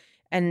ago.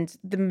 And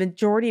the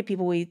majority of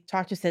people we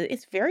talked to said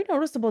it's very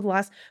noticeable the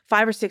last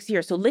 5 or 6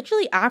 years. So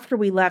literally after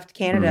we left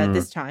Canada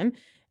this time,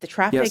 the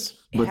traffic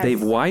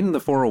they've widened the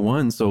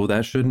 401, so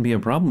that shouldn't be a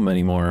problem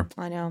anymore.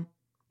 I know.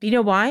 Do you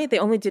know why? They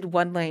only did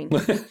one lane.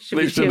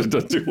 They should have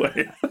done 2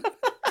 lanes.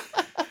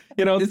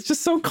 It's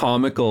just so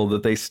comical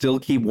that they still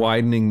keep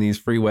widening these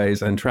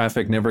freeways and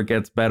traffic never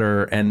gets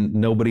better and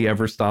nobody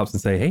ever stops and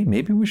say, hey,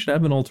 maybe we should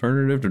have an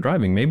alternative to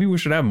driving. Maybe we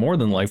should have more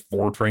than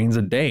 4 trains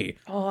a day.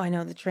 Oh, I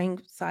know. The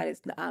train side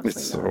is absolutely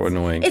It's so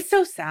annoying. It's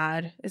so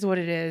sad is what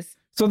it is.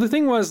 So the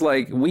thing was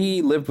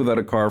we lived without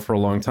a car for a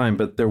long time,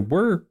 but there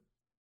were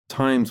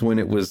times when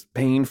it was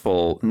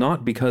painful,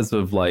 not because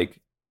of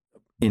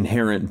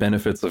inherent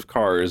benefits of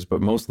cars,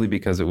 but mostly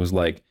because it was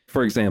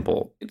for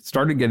example, it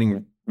started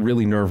getting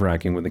really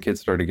nerve-wracking when the kids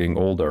started getting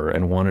older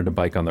and wanted to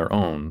bike on their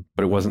own,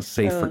 but it wasn't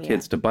safe for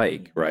kids to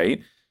bike,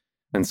 right?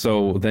 And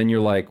so then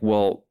you're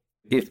well,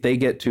 if they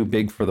get too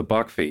big for the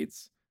buck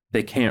feets,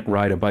 they can't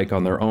ride a bike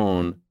on their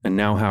own, and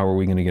now how are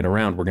we going to get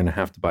around? We're going to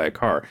have to buy a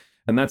car.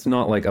 And that's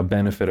not a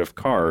benefit of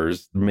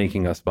cars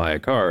making us buy a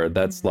car.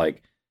 That's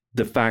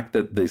the fact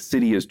that the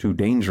city is too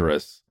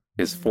dangerous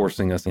is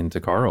forcing us into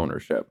car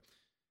ownership.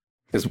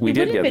 Because we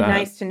did get that. It would have been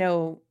nice to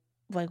know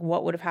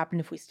what would have happened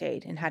if we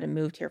stayed and hadn't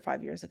moved here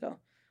 5 years ago.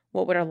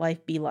 What would our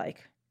life be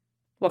like?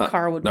 what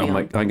car would be on.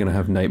 I'm going to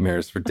have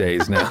nightmares for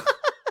days now.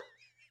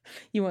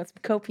 You want some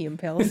copium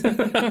pills?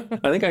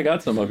 I think I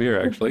got some up here,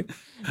 actually.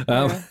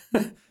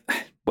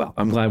 Well,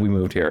 I'm glad we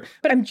moved here.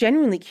 But I'm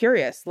genuinely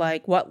curious,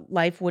 like, what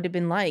life would have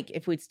been like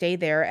if we'd stayed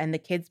there and the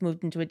kids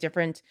moved into a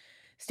different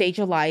stage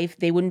of life.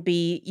 They wouldn't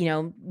be,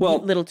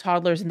 little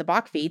toddlers in the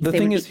box seats. The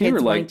thing is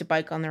here, wanting to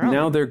bike on their own.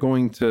 Now they're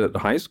going to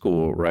high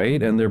school,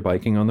 right? And they're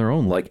biking on their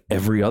own, like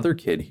every other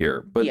kid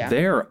here. But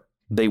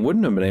they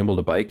wouldn't have been able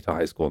to bike to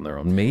high school on their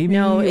own. Maybe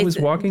it was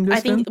walking distance.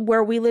 I think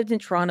where we lived in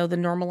Toronto, the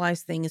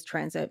normalized thing is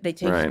transit. They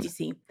take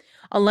TTC.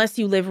 Unless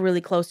you live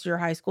really close to your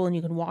high school and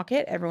you can walk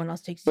it, everyone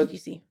else takes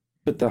TTC.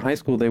 But the high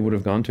school they would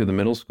have gone to, the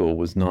middle school,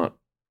 was not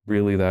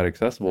really that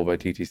accessible by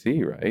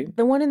TTC, right?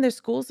 The one in their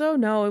school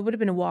zone? No, it would have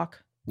been a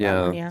walk.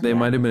 They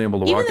might have been able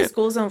to walk it. Even the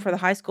school zone for the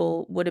high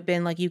school would have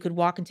been like you could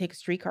walk and take a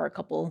streetcar a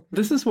couple.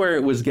 This is where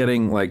it was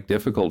getting like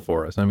difficult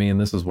for us. I mean,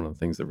 this is one of the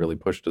things that really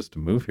pushed us to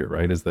move here,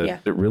 right? Is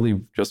that it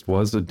really just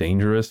was a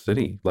dangerous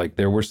city. Like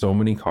there were so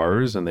many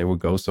cars and they would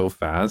go so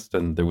fast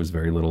and there was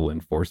very little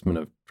enforcement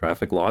of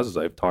traffic laws, as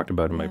I've talked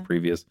about in my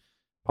previous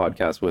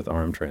podcast with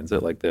RM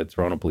Transit. Like the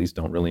Toronto police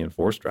don't really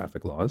enforce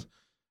traffic laws.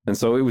 And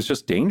so it was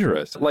just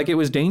dangerous. Like it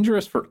was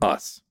dangerous for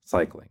us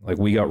cycling. Like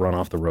we got run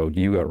off the road.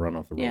 You got run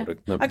off the road.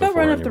 I got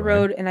run off the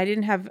road and I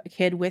didn't have a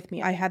kid with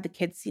me. I had the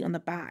kid seat on the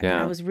back. Yeah.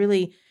 And I was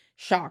really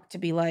shocked to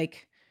be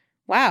like,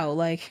 wow,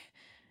 like.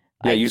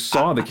 Yeah, you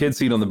saw the kid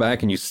seat on the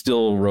back and you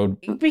still rode.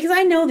 Because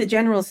I know the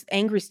general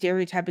angry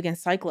stereotype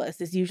against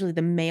cyclists is usually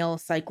the male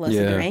cyclist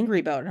that they're angry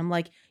about. And I'm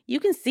like, you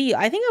can see,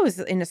 I think I was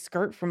in a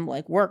skirt from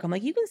like work. I'm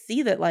like, you can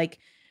see that like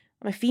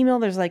I'm a female.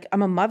 There's like,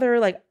 I'm a mother.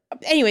 Like,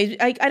 anyway,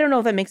 I don't know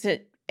if that makes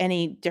it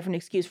any different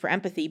excuse for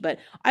empathy, but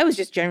I was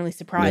just generally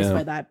surprised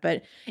by that.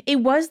 But it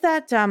was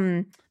that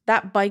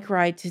that bike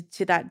ride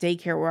to that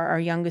daycare where our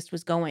youngest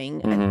was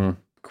going at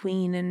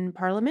Queen and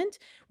Parliament,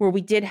 where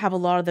we did have a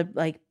lot of the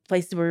like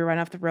places where we ran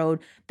off the road.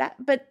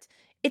 But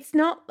it's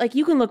not like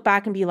you can look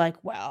back and be like,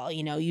 well,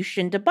 you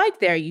shouldn't have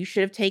biked there. You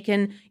should have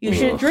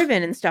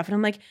driven and stuff. And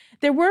I'm like,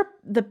 there were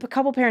a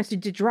couple parents who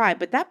did drive,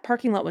 but that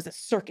parking lot was a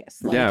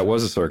circus. Like, it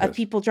was a circus of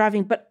people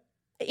driving. But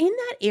in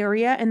that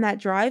area and that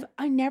drive,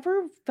 I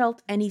never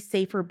felt any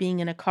safer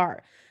being in a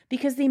car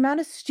because the amount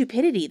of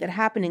stupidity that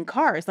happened in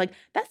cars, like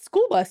that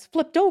school bus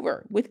flipped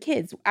over with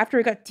kids after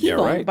it got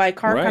T-boned by a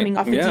car coming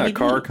off the DVD. A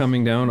car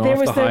coming down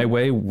off the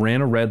highway,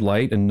 ran a red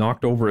light and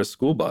knocked over a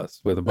school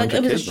bus with a bunch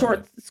of kids. It was a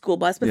short school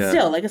bus, but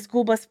still, like a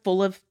school bus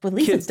full of at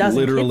least kids a dozen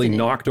literally kids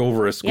knocked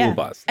over a school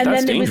bus. And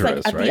that's then dangerous, it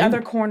was like at the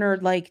other corner,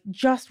 like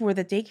just where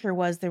the daycare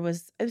was,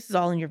 this is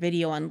all in your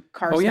video on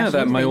cars. Oh yeah,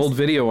 my old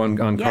video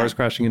on cars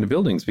crashing into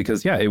buildings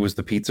because it was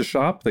the pizza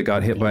shop that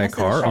got hit by a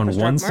car on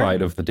one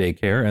side of the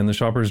daycare and the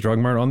Shoppers Drug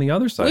Mart on the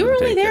other side of the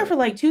daycare. There for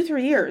like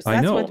 2-3 years.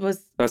 That's what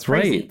was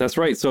crazy. That's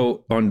right.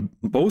 So on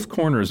both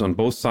corners, on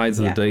both sides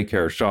of the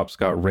daycare, shops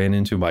got ran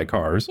into by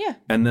cars. Yeah.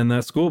 And then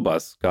that school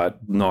bus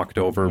got knocked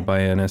over by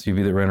an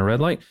SUV that ran a red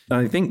light. And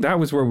I think that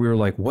was where we were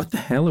like, what the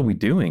hell are we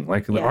doing?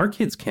 Like our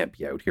kids can't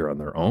be out here on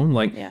their own.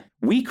 Like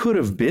we could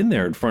have been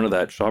there in front of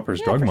that Shoppers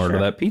Drug Mart or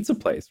that pizza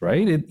place,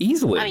 right?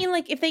 Easily. I mean,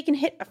 like if they can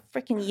hit a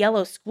freaking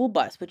yellow school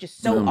bus, which is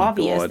so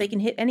obvious, they can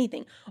hit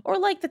anything. Or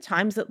like the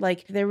times that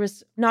like there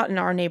was, not in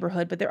our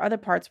neighborhood, but there are other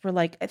parts where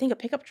like I think a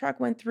pickup truck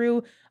went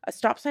through a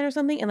stop sign or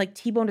something and like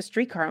T-boned a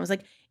streetcar. I was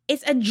like,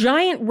 it's a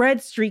giant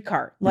red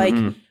streetcar. Like,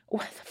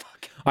 what the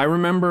fuck? I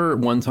remember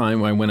one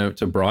time I went out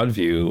to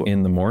Broadview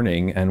in the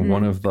morning and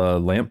one of the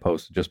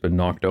lampposts had just been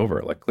knocked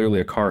over. Like clearly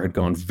a car had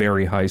gone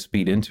very high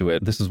speed into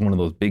it. This is one of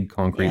those big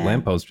concrete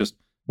lampposts just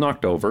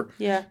knocked over.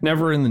 Yeah.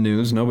 Never in the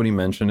news. Nobody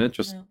mentioned it.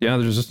 Just,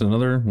 there's just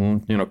another,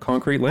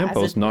 concrete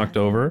lamppost knocked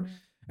over.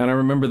 And I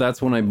remember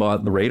that's when I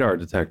bought the radar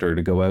detector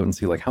to go out and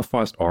see like how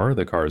fast are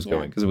the cars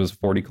going? Because it was a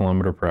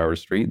 40-kilometer-per-hour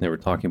street and they were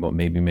talking about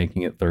maybe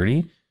making it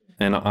 30.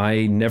 And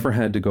I never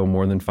had to go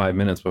more than 5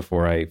 minutes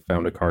before I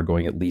found a car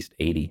going at least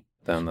 80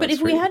 down that street. But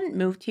if we hadn't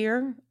moved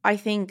here, I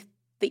think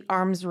the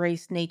arms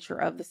race nature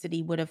of the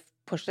city would have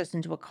pushed us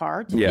into a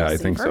car to feel safer. I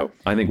think so.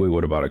 I think we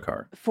would have bought a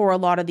car. For a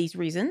lot of these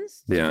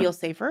reasons, to feel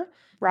safer,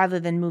 rather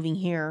than moving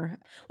here.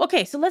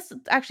 Okay, so let's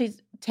actually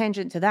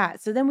tangent to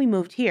that. So then we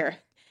moved here.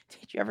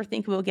 Did you ever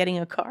think about getting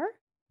a car?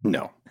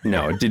 No,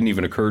 it didn't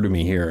even occur to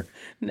me here.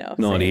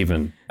 Not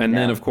even. And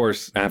then, of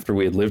course, after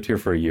we had lived here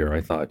for a year,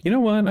 I thought, you know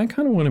what? I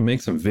kind of want to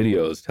make some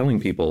videos telling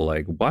people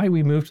like why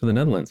we moved to the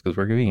Netherlands because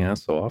we're getting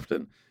asked so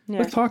often. Yeah.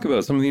 Let's talk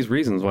about some of these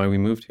reasons why we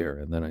moved here.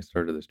 And then I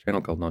started this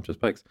channel called Not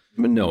Just Bikes.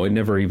 But no, it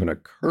never even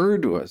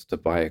occurred to us to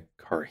buy a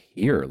car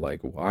here.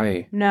 Like,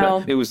 why? No.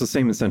 But it was the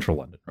same in central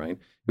London, right?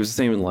 It was the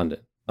same in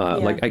London.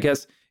 Like, I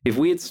guess if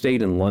we had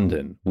stayed in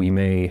London, we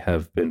may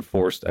have been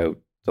forced out.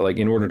 So like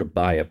in order to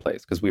buy a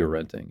place, because we were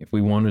renting, if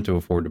we wanted to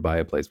afford to buy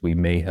a place, we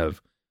may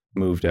have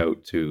moved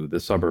out to the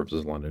suburbs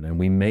of London and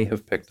we may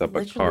have picked up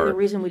a car. The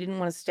reason we didn't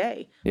want to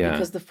stay.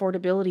 Because the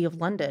affordability of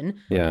London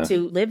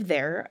to live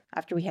there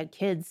after we had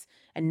kids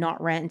and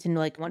not rent and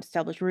like want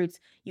established roots,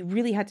 you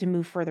really had to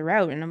move further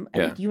out. And I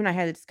think you and I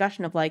had a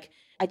discussion of like,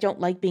 I don't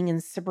like being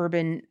in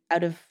suburban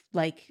out of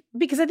like,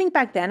 because I think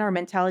back then our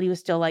mentality was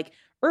still like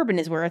urban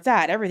is where it's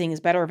at. Everything is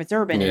better if it's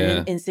urban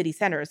and in city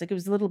centers. Like, it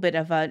was a little bit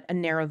of a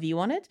narrow view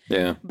on it.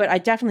 Yeah. But I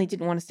definitely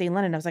didn't want to stay in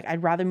London. I was like,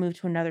 I'd rather move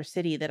to another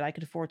city that I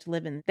could afford to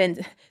live in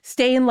than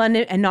stay in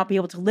London and not be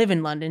able to live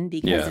in London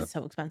because it's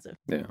so expensive.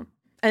 Yeah.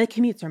 And the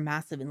commutes are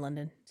massive in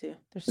London too.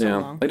 They're so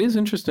long. It is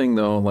interesting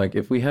though. Like,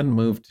 if we hadn't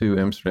moved to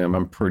Amsterdam,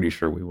 I'm pretty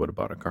sure we would have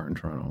bought a car in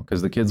Toronto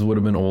because the kids would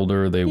have been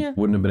older. They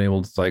wouldn't have been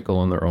able to cycle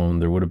on their own.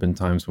 There would have been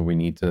times where we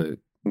need to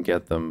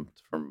get them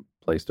from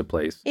place to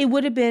place. It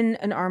would have been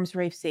an arms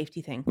race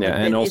safety thing. Yeah,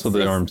 and also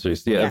the arms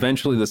race. Yeah,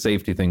 eventually the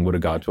safety thing would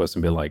have got to us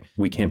and been like,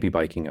 we can't be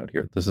biking out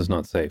here. This is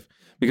not safe.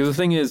 Because the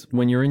thing is,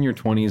 when you're in your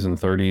 20s and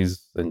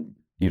 30s and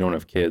you don't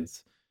have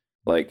kids,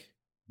 like,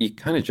 you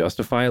kind of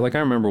justify it. Like, I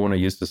remember when I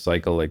used to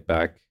cycle, like,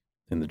 back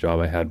in the job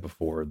I had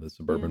before, the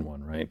suburban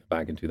one, right?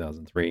 Back in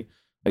 2003.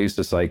 I used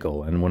to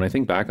cycle, and when I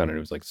think back on it, it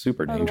was like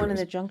super dangerous. The one in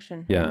the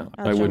junction. Yeah,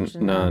 I wouldn't.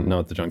 No,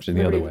 not the junction.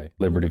 The other way,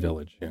 Liberty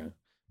Village. Yeah,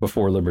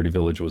 before Liberty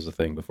Village was a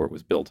thing. Before it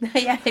was built.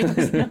 Yeah, it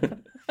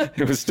was.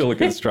 It was still a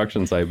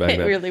construction site back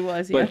then. It really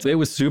was. Yeah. But it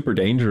was super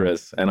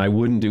dangerous, and I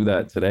wouldn't do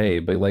that today.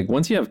 But like,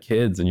 once you have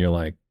kids, and you're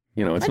like,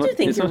 you know, it's not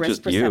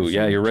just you.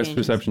 Yeah, your risk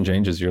perception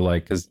changes. You're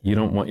like, because you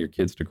don't want your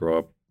kids to grow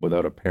up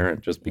without a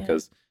parent just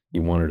because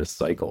you wanted to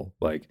cycle.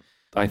 Like,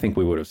 I think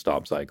we would have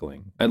stopped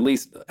cycling. At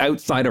least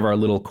outside of our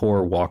little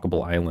core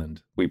walkable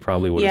island, we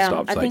probably would have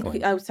stopped cycling. I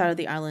think outside of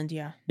the island,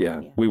 yeah.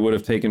 We would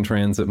have taken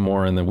transit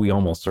more, and then we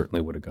almost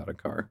certainly would have got a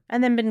car.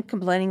 And then been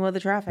complaining about the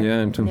traffic. Yeah,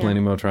 and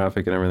complaining about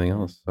traffic and everything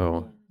else.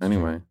 So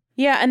anyway.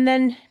 Yeah, and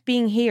then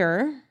being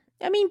here,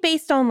 I mean,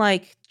 based on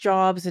like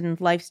jobs and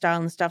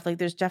lifestyle and stuff, like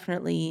there's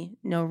definitely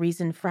no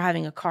reason for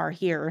having a car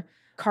here.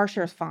 Car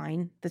share is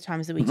fine the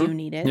times that we do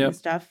need it and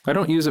stuff. I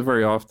don't use it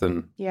very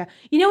often. Yeah.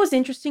 You know what's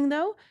interesting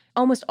though?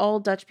 Almost all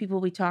Dutch people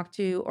we talk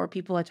to or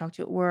people I talk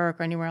to at work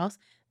or anywhere else,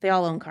 they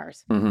all own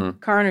cars. Mm-hmm.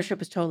 Car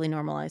ownership is totally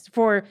normalized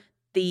for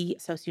the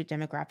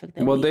socio-demographic.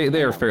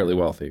 They are fairly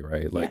wealthy,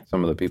 right? Like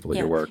some of the people at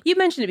your work. You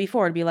mentioned it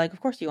before. It'd be like,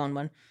 of course you own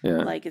one. Yeah.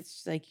 Like,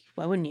 it's like,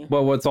 why wouldn't you?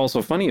 Well, what's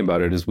also funny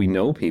about it is we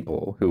know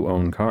people who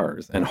own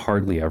cars and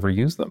hardly ever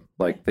use them.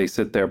 Like, they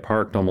sit there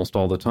parked almost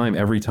all the time.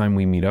 Every time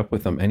we meet up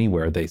with them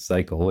anywhere, they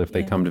cycle. If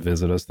they come to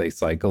visit us, they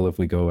cycle. If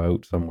we go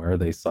out somewhere,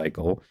 they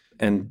cycle.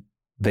 And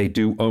they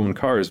do own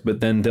cars, but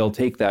then they'll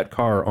take that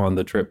car on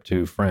the trip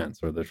to France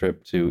or the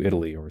trip to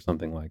Italy or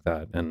something like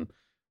that. And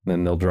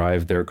then they'll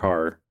drive their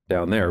car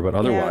down there, but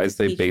otherwise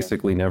they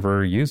basically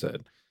never use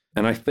it.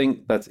 And I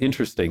think that's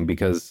interesting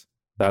because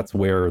that's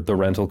where the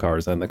rental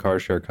cars and the car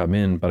share come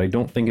in. But I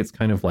don't think it's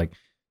kind of like,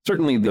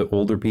 certainly the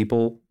older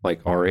people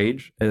like our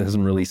age, it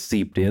hasn't really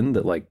seeped in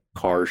that like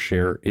car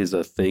share is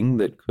a thing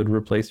that could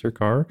replace your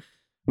car.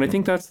 And I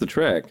think that's the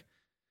trick.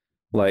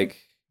 Like,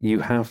 you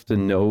have to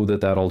know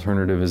that that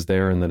alternative is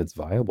there and that it's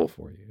viable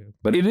for you.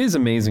 But it is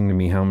amazing to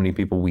me how many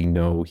people we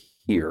know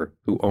here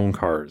who own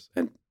cars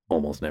and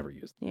almost never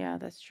use them. Yeah,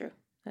 that's true.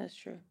 That's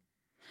true.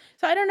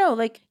 So I don't know,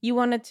 like, you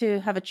wanted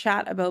to have a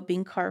chat about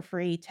being car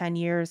free 10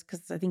 years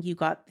because I think you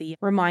got the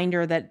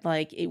reminder that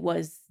like it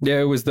was.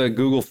 Yeah, it was the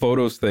Google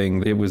Photos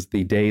thing. It was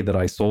the day that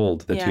I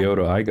sold the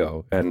Toyota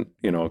Aygo. And,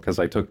 you know, because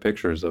I took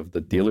pictures of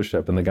the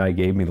dealership and the guy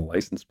gave me the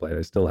license plate.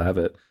 I still have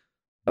it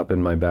up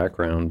in my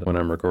background when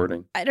I'm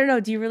recording. I don't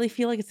know. Do you really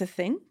feel like it's a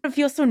thing? It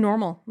feels so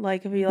normal.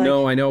 Like, it'd be like...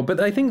 No, I know. But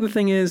I think the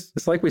thing is,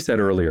 it's like we said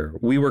earlier,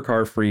 we were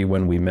car free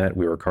when we met.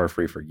 We were car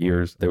free for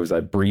years. There was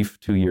that brief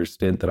 2-year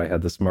stint that I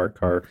had the smart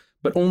car,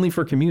 but only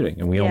for commuting.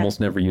 And we almost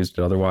never used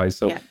it otherwise.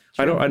 So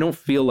I don't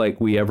feel like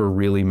we ever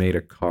really made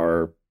a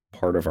car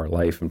part of our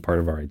life and part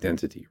of our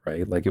identity,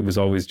 right? Like, it was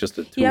always just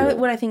a tool. Yeah,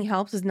 what I think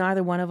helps is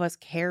neither one of us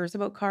cares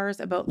about cars,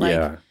 about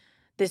like...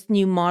 this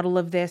new model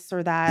of this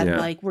or that.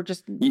 Like, we're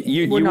just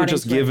you were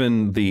just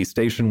given the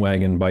station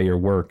wagon by your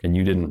work and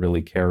you didn't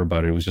really care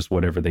about it. It was just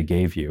whatever they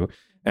gave you.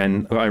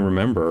 And I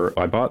remember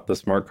I bought the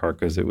smart car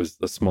because it was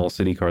a small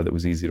city car that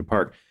was easy to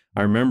park.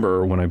 I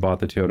remember when I bought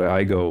the Toyota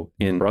Aygo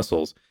in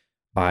Brussels,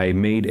 I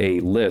made a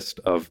list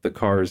of the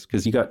cars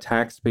because you got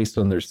taxed based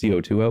on their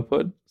CO2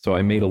 output. So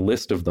I made a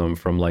list of them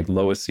from like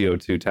lowest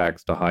CO2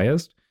 tax to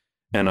highest.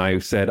 And I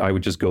said I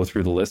would just go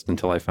through the list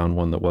until I found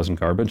one that wasn't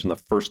garbage. And the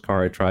first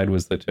car I tried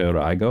was the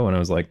Toyota Aygo. And I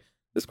was like,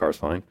 this car's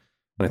fine.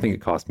 And I think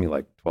it cost me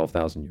like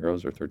 12,000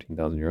 euros or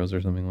 13,000 euros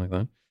or something like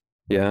that.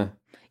 Yeah.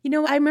 You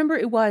know, I remember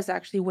it was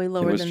actually way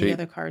lower than the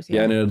other cars.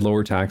 Yeah, and it had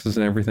lower taxes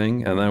and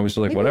everything. And I was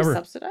like, whatever. It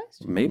was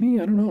subsidized?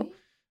 Maybe, I don't know.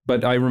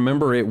 But I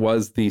remember it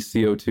was the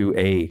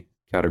CO2A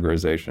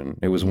categorization.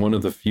 It was one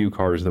of the few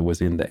cars that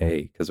was in the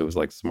A because it was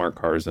like smart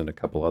cars and a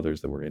couple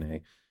others that were in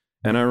A.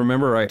 And I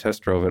remember I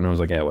test drove it and I was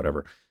like, yeah,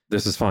 whatever.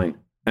 This is fine.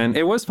 And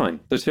it was fine.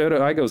 The Toyota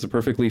Aygo is a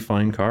perfectly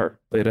fine car.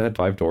 It had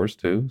 5 doors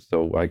too,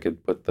 so I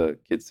could put the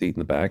kid's seat in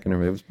the back and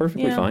it was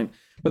perfectly fine.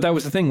 But that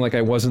was the thing. Like,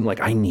 I wasn't like,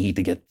 I need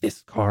to get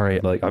this car.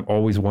 Like, I've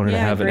always wanted to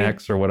have an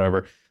X or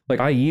whatever. Like,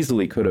 I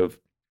easily could have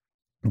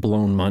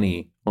blown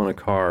money on a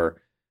car,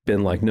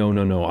 been like,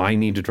 no, I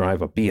need to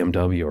drive a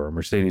BMW or a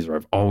Mercedes, or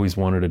I've always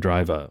wanted to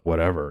drive a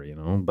whatever, you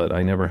know, but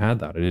I never had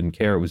that. I didn't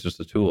care. It was just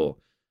a tool.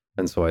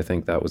 And so I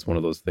think that was one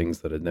of those things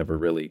that had never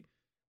really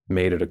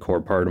made it a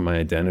core part of my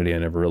identity. I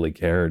never really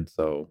cared.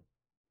 So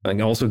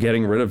And also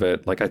getting rid of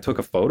it. Like I took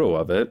a photo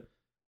of it,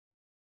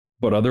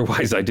 but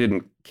otherwise I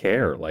didn't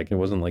care. Like it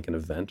wasn't like an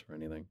event or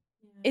anything.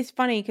 It's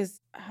funny because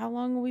how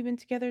long have we been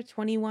together?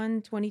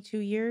 21, 22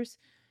 years?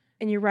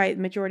 And you're right,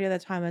 the majority of the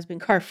time has been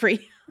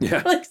car-free.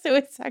 Yeah. Like, so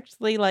it's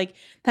actually like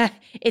that.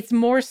 It's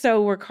more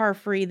so we're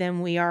car-free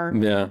than we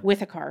are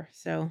with a car.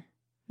 So,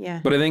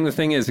 yeah. But I think the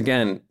thing is,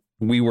 again,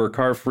 we were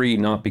car-free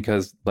not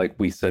because like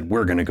we said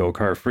we're going to go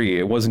car-free.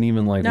 It wasn't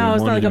even like we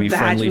wanted to be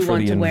friendly for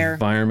the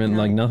environment,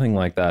 like nothing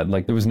like that.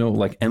 Like there was no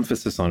like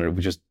emphasis on it.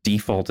 We just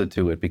defaulted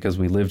to it because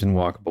we lived in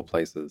walkable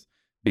places,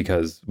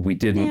 because we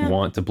didn't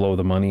want to blow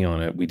the money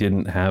on it. We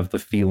didn't have the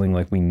feeling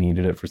like we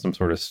needed it for some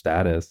sort of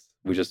status.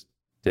 We just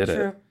did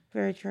it.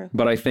 Very true.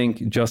 But I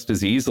think just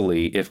as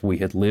easily, if we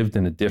had lived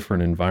in a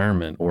different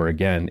environment, or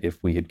again,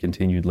 if we had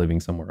continued living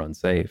somewhere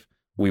unsafe,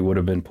 we would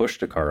have been pushed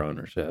to car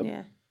ownership.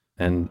 Yeah.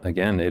 And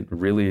again, it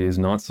really is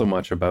not so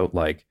much about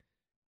like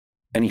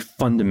any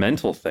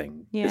fundamental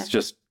thing. Yeah. It's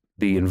just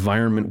the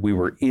environment we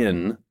were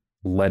in,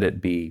 let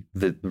it be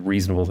the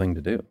reasonable thing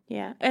to do.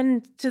 Yeah.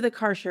 And to the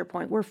car share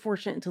point, we're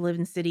fortunate to live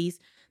in cities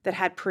that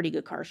had pretty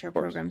good car share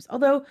programs.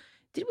 Although,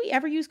 did we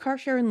ever use car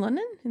share in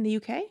London, in the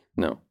UK?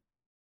 No.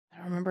 I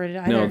don't remember it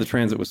either. No, the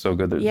transit was so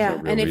good.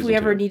 Yeah, and if we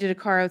ever needed a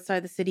car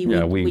outside the city,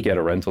 we'd get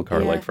a rental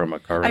car like from a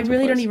car rental I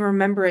really don't even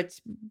remember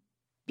it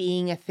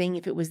being a thing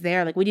if it was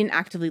there. Like we didn't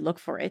actively look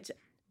for it.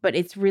 But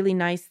it's really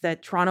nice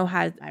that Toronto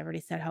has, I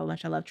already said how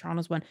much I love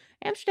Toronto's one.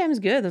 Amsterdam is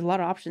good. There's a lot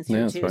of options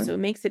here too. Right. So it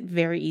makes it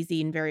very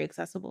easy and very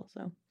accessible.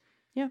 So,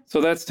 yeah.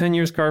 So that's 10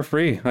 years car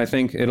free. I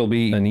think it'll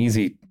be an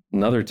easy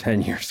another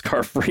 10 years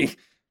car free.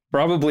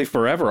 Probably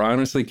forever. I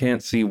honestly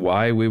can't see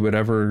why we would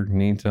ever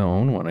need to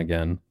own one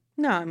again.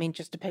 No, I mean,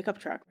 just a pickup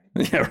truck.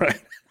 Yeah,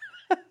 right.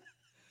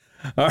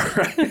 All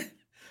right.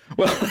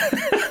 Well,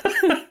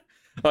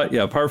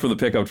 apart from the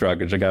pickup truck,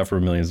 which I got for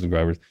 1 million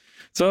subscribers.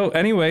 So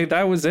anyway,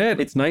 that was it.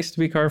 It's nice to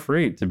be car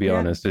free, to be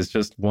honest. It's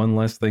just one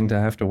less thing to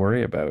have to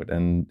worry about.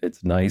 And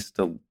it's nice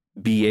to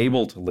be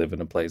able to live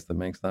in a place that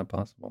makes that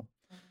possible.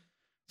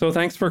 So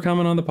thanks for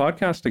coming on the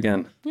podcast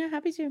again. Yeah,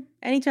 happy to.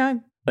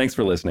 Anytime. Thanks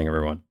for listening,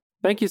 everyone.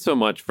 Thank you so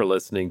much for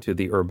listening to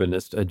the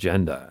Urbanist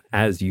Agenda.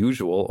 As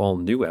usual, all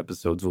new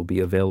episodes will be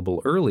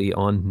available early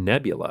on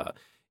Nebula.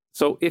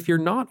 So if you're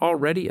not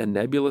already a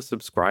Nebula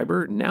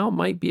subscriber, now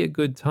might be a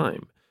good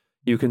time.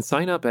 You can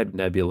sign up at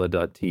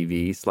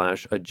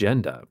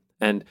nebula.tv/agenda.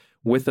 And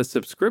with a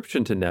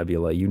subscription to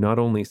Nebula, you not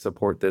only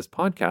support this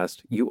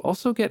podcast, you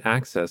also get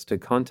access to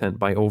content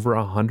by over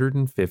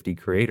 150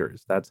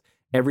 creators. That's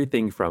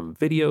everything from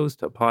videos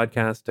to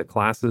podcasts to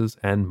classes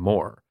and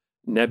more.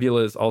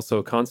 Nebula is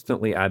also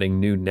constantly adding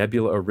new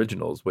Nebula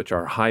originals, which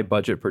are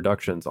high-budget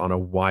productions on a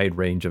wide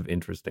range of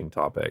interesting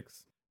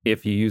topics.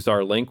 If you use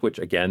our link, which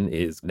again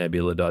is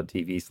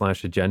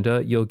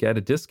nebula.tv/agenda, you'll get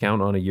a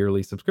discount on a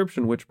yearly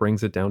subscription, which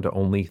brings it down to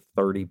only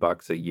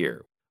 $30 a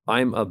year.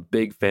 I'm a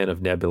big fan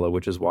of Nebula,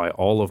 which is why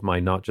all of my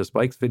Not Just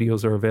Bikes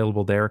videos are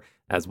available there,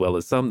 as well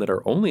as some that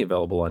are only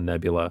available on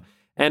Nebula,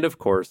 and of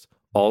course,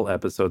 all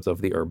episodes of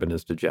the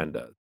Urbanist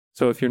Agenda.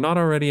 So if you're not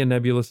already a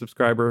Nebula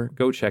subscriber,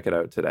 go check it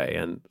out today,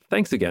 and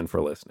thanks again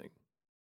for listening.